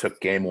 minutes, and they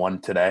took game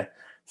 1 today,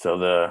 so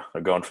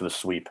they're going for the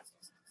sweep.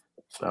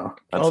 So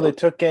they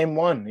took game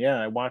 1. Yeah,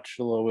 I watched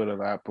a little bit of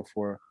that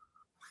before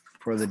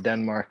the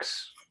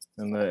Denmarks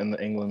and the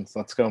Englands.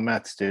 Let's go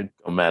Mets, dude.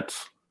 Go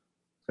Mets.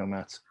 Go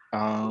Mets.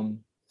 All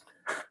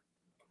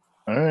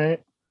right.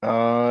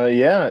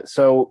 Yeah.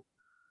 So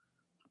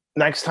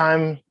next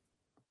time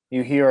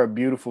you hear our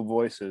beautiful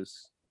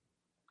voices,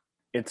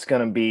 it's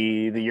gonna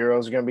be the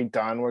Euros are gonna be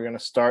done. We're gonna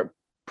start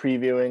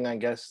previewing, I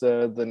guess,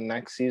 the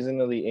next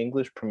season of the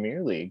English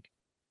Premier League.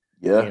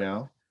 Yeah. You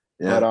know.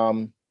 Yeah.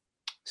 But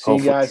see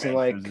you guys in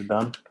like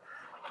done.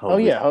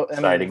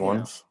 Exciting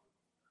ones.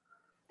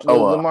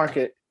 The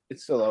market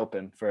it's still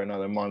open for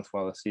another month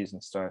while the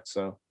season starts,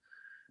 so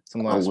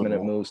some last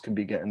minute moves could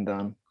be getting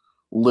done.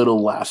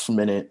 Little last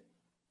minute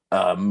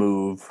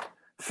move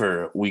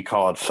for we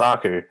call it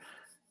soccer.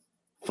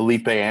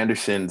 Felipe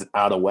Anderson's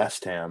out of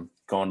West Ham,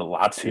 going to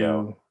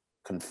Lazio.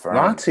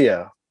 Confirmed.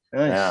 Lazio.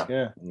 Nice.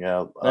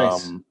 Yeah.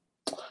 Nice.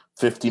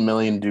 50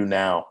 million due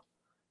now.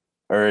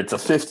 Or it's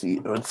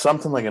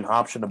something like an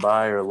option to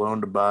buy or a loan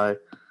to buy.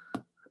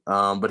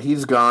 But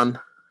he's gone.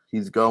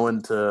 He's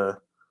going to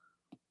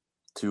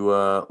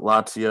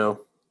Lazio.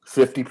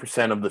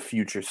 50% of the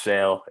future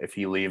sale, if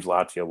he leaves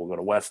Lazio, will go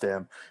to West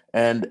Ham.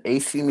 And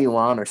AC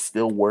Milan are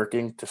still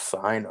working to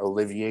sign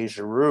Olivier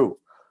Giroud.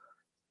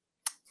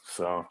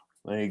 So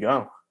there you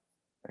go.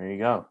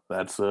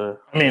 That's I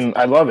mean,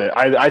 I love it.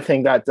 I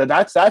think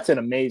that's an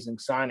amazing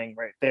signing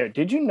right there.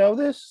 Did you know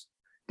this?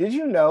 Did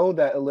you know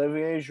that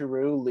Olivier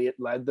Giroud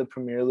led the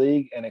Premier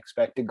League in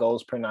expected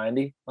goals per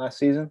 90 last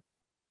season?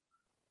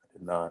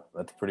 Did not.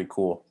 That's pretty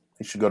cool.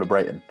 He should go to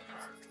Brighton.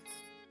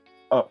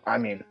 Oh, I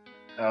mean,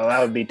 that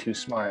would be too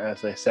smart,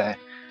 as they say.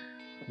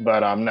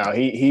 But no,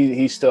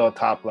 he's still a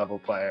top level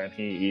player, and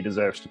he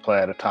deserves to play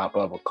at a top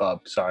level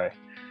club. Sorry,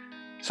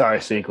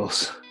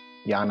 Seagulls,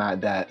 y'all not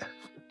that.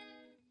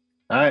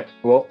 All right,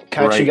 well,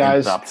 catch you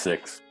guys. Top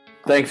 6.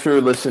 Thanks for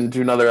listening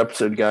to another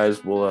episode,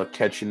 guys. We'll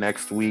catch you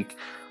next week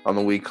on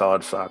the We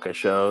College Soccer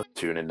Show.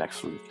 Tune in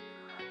next week.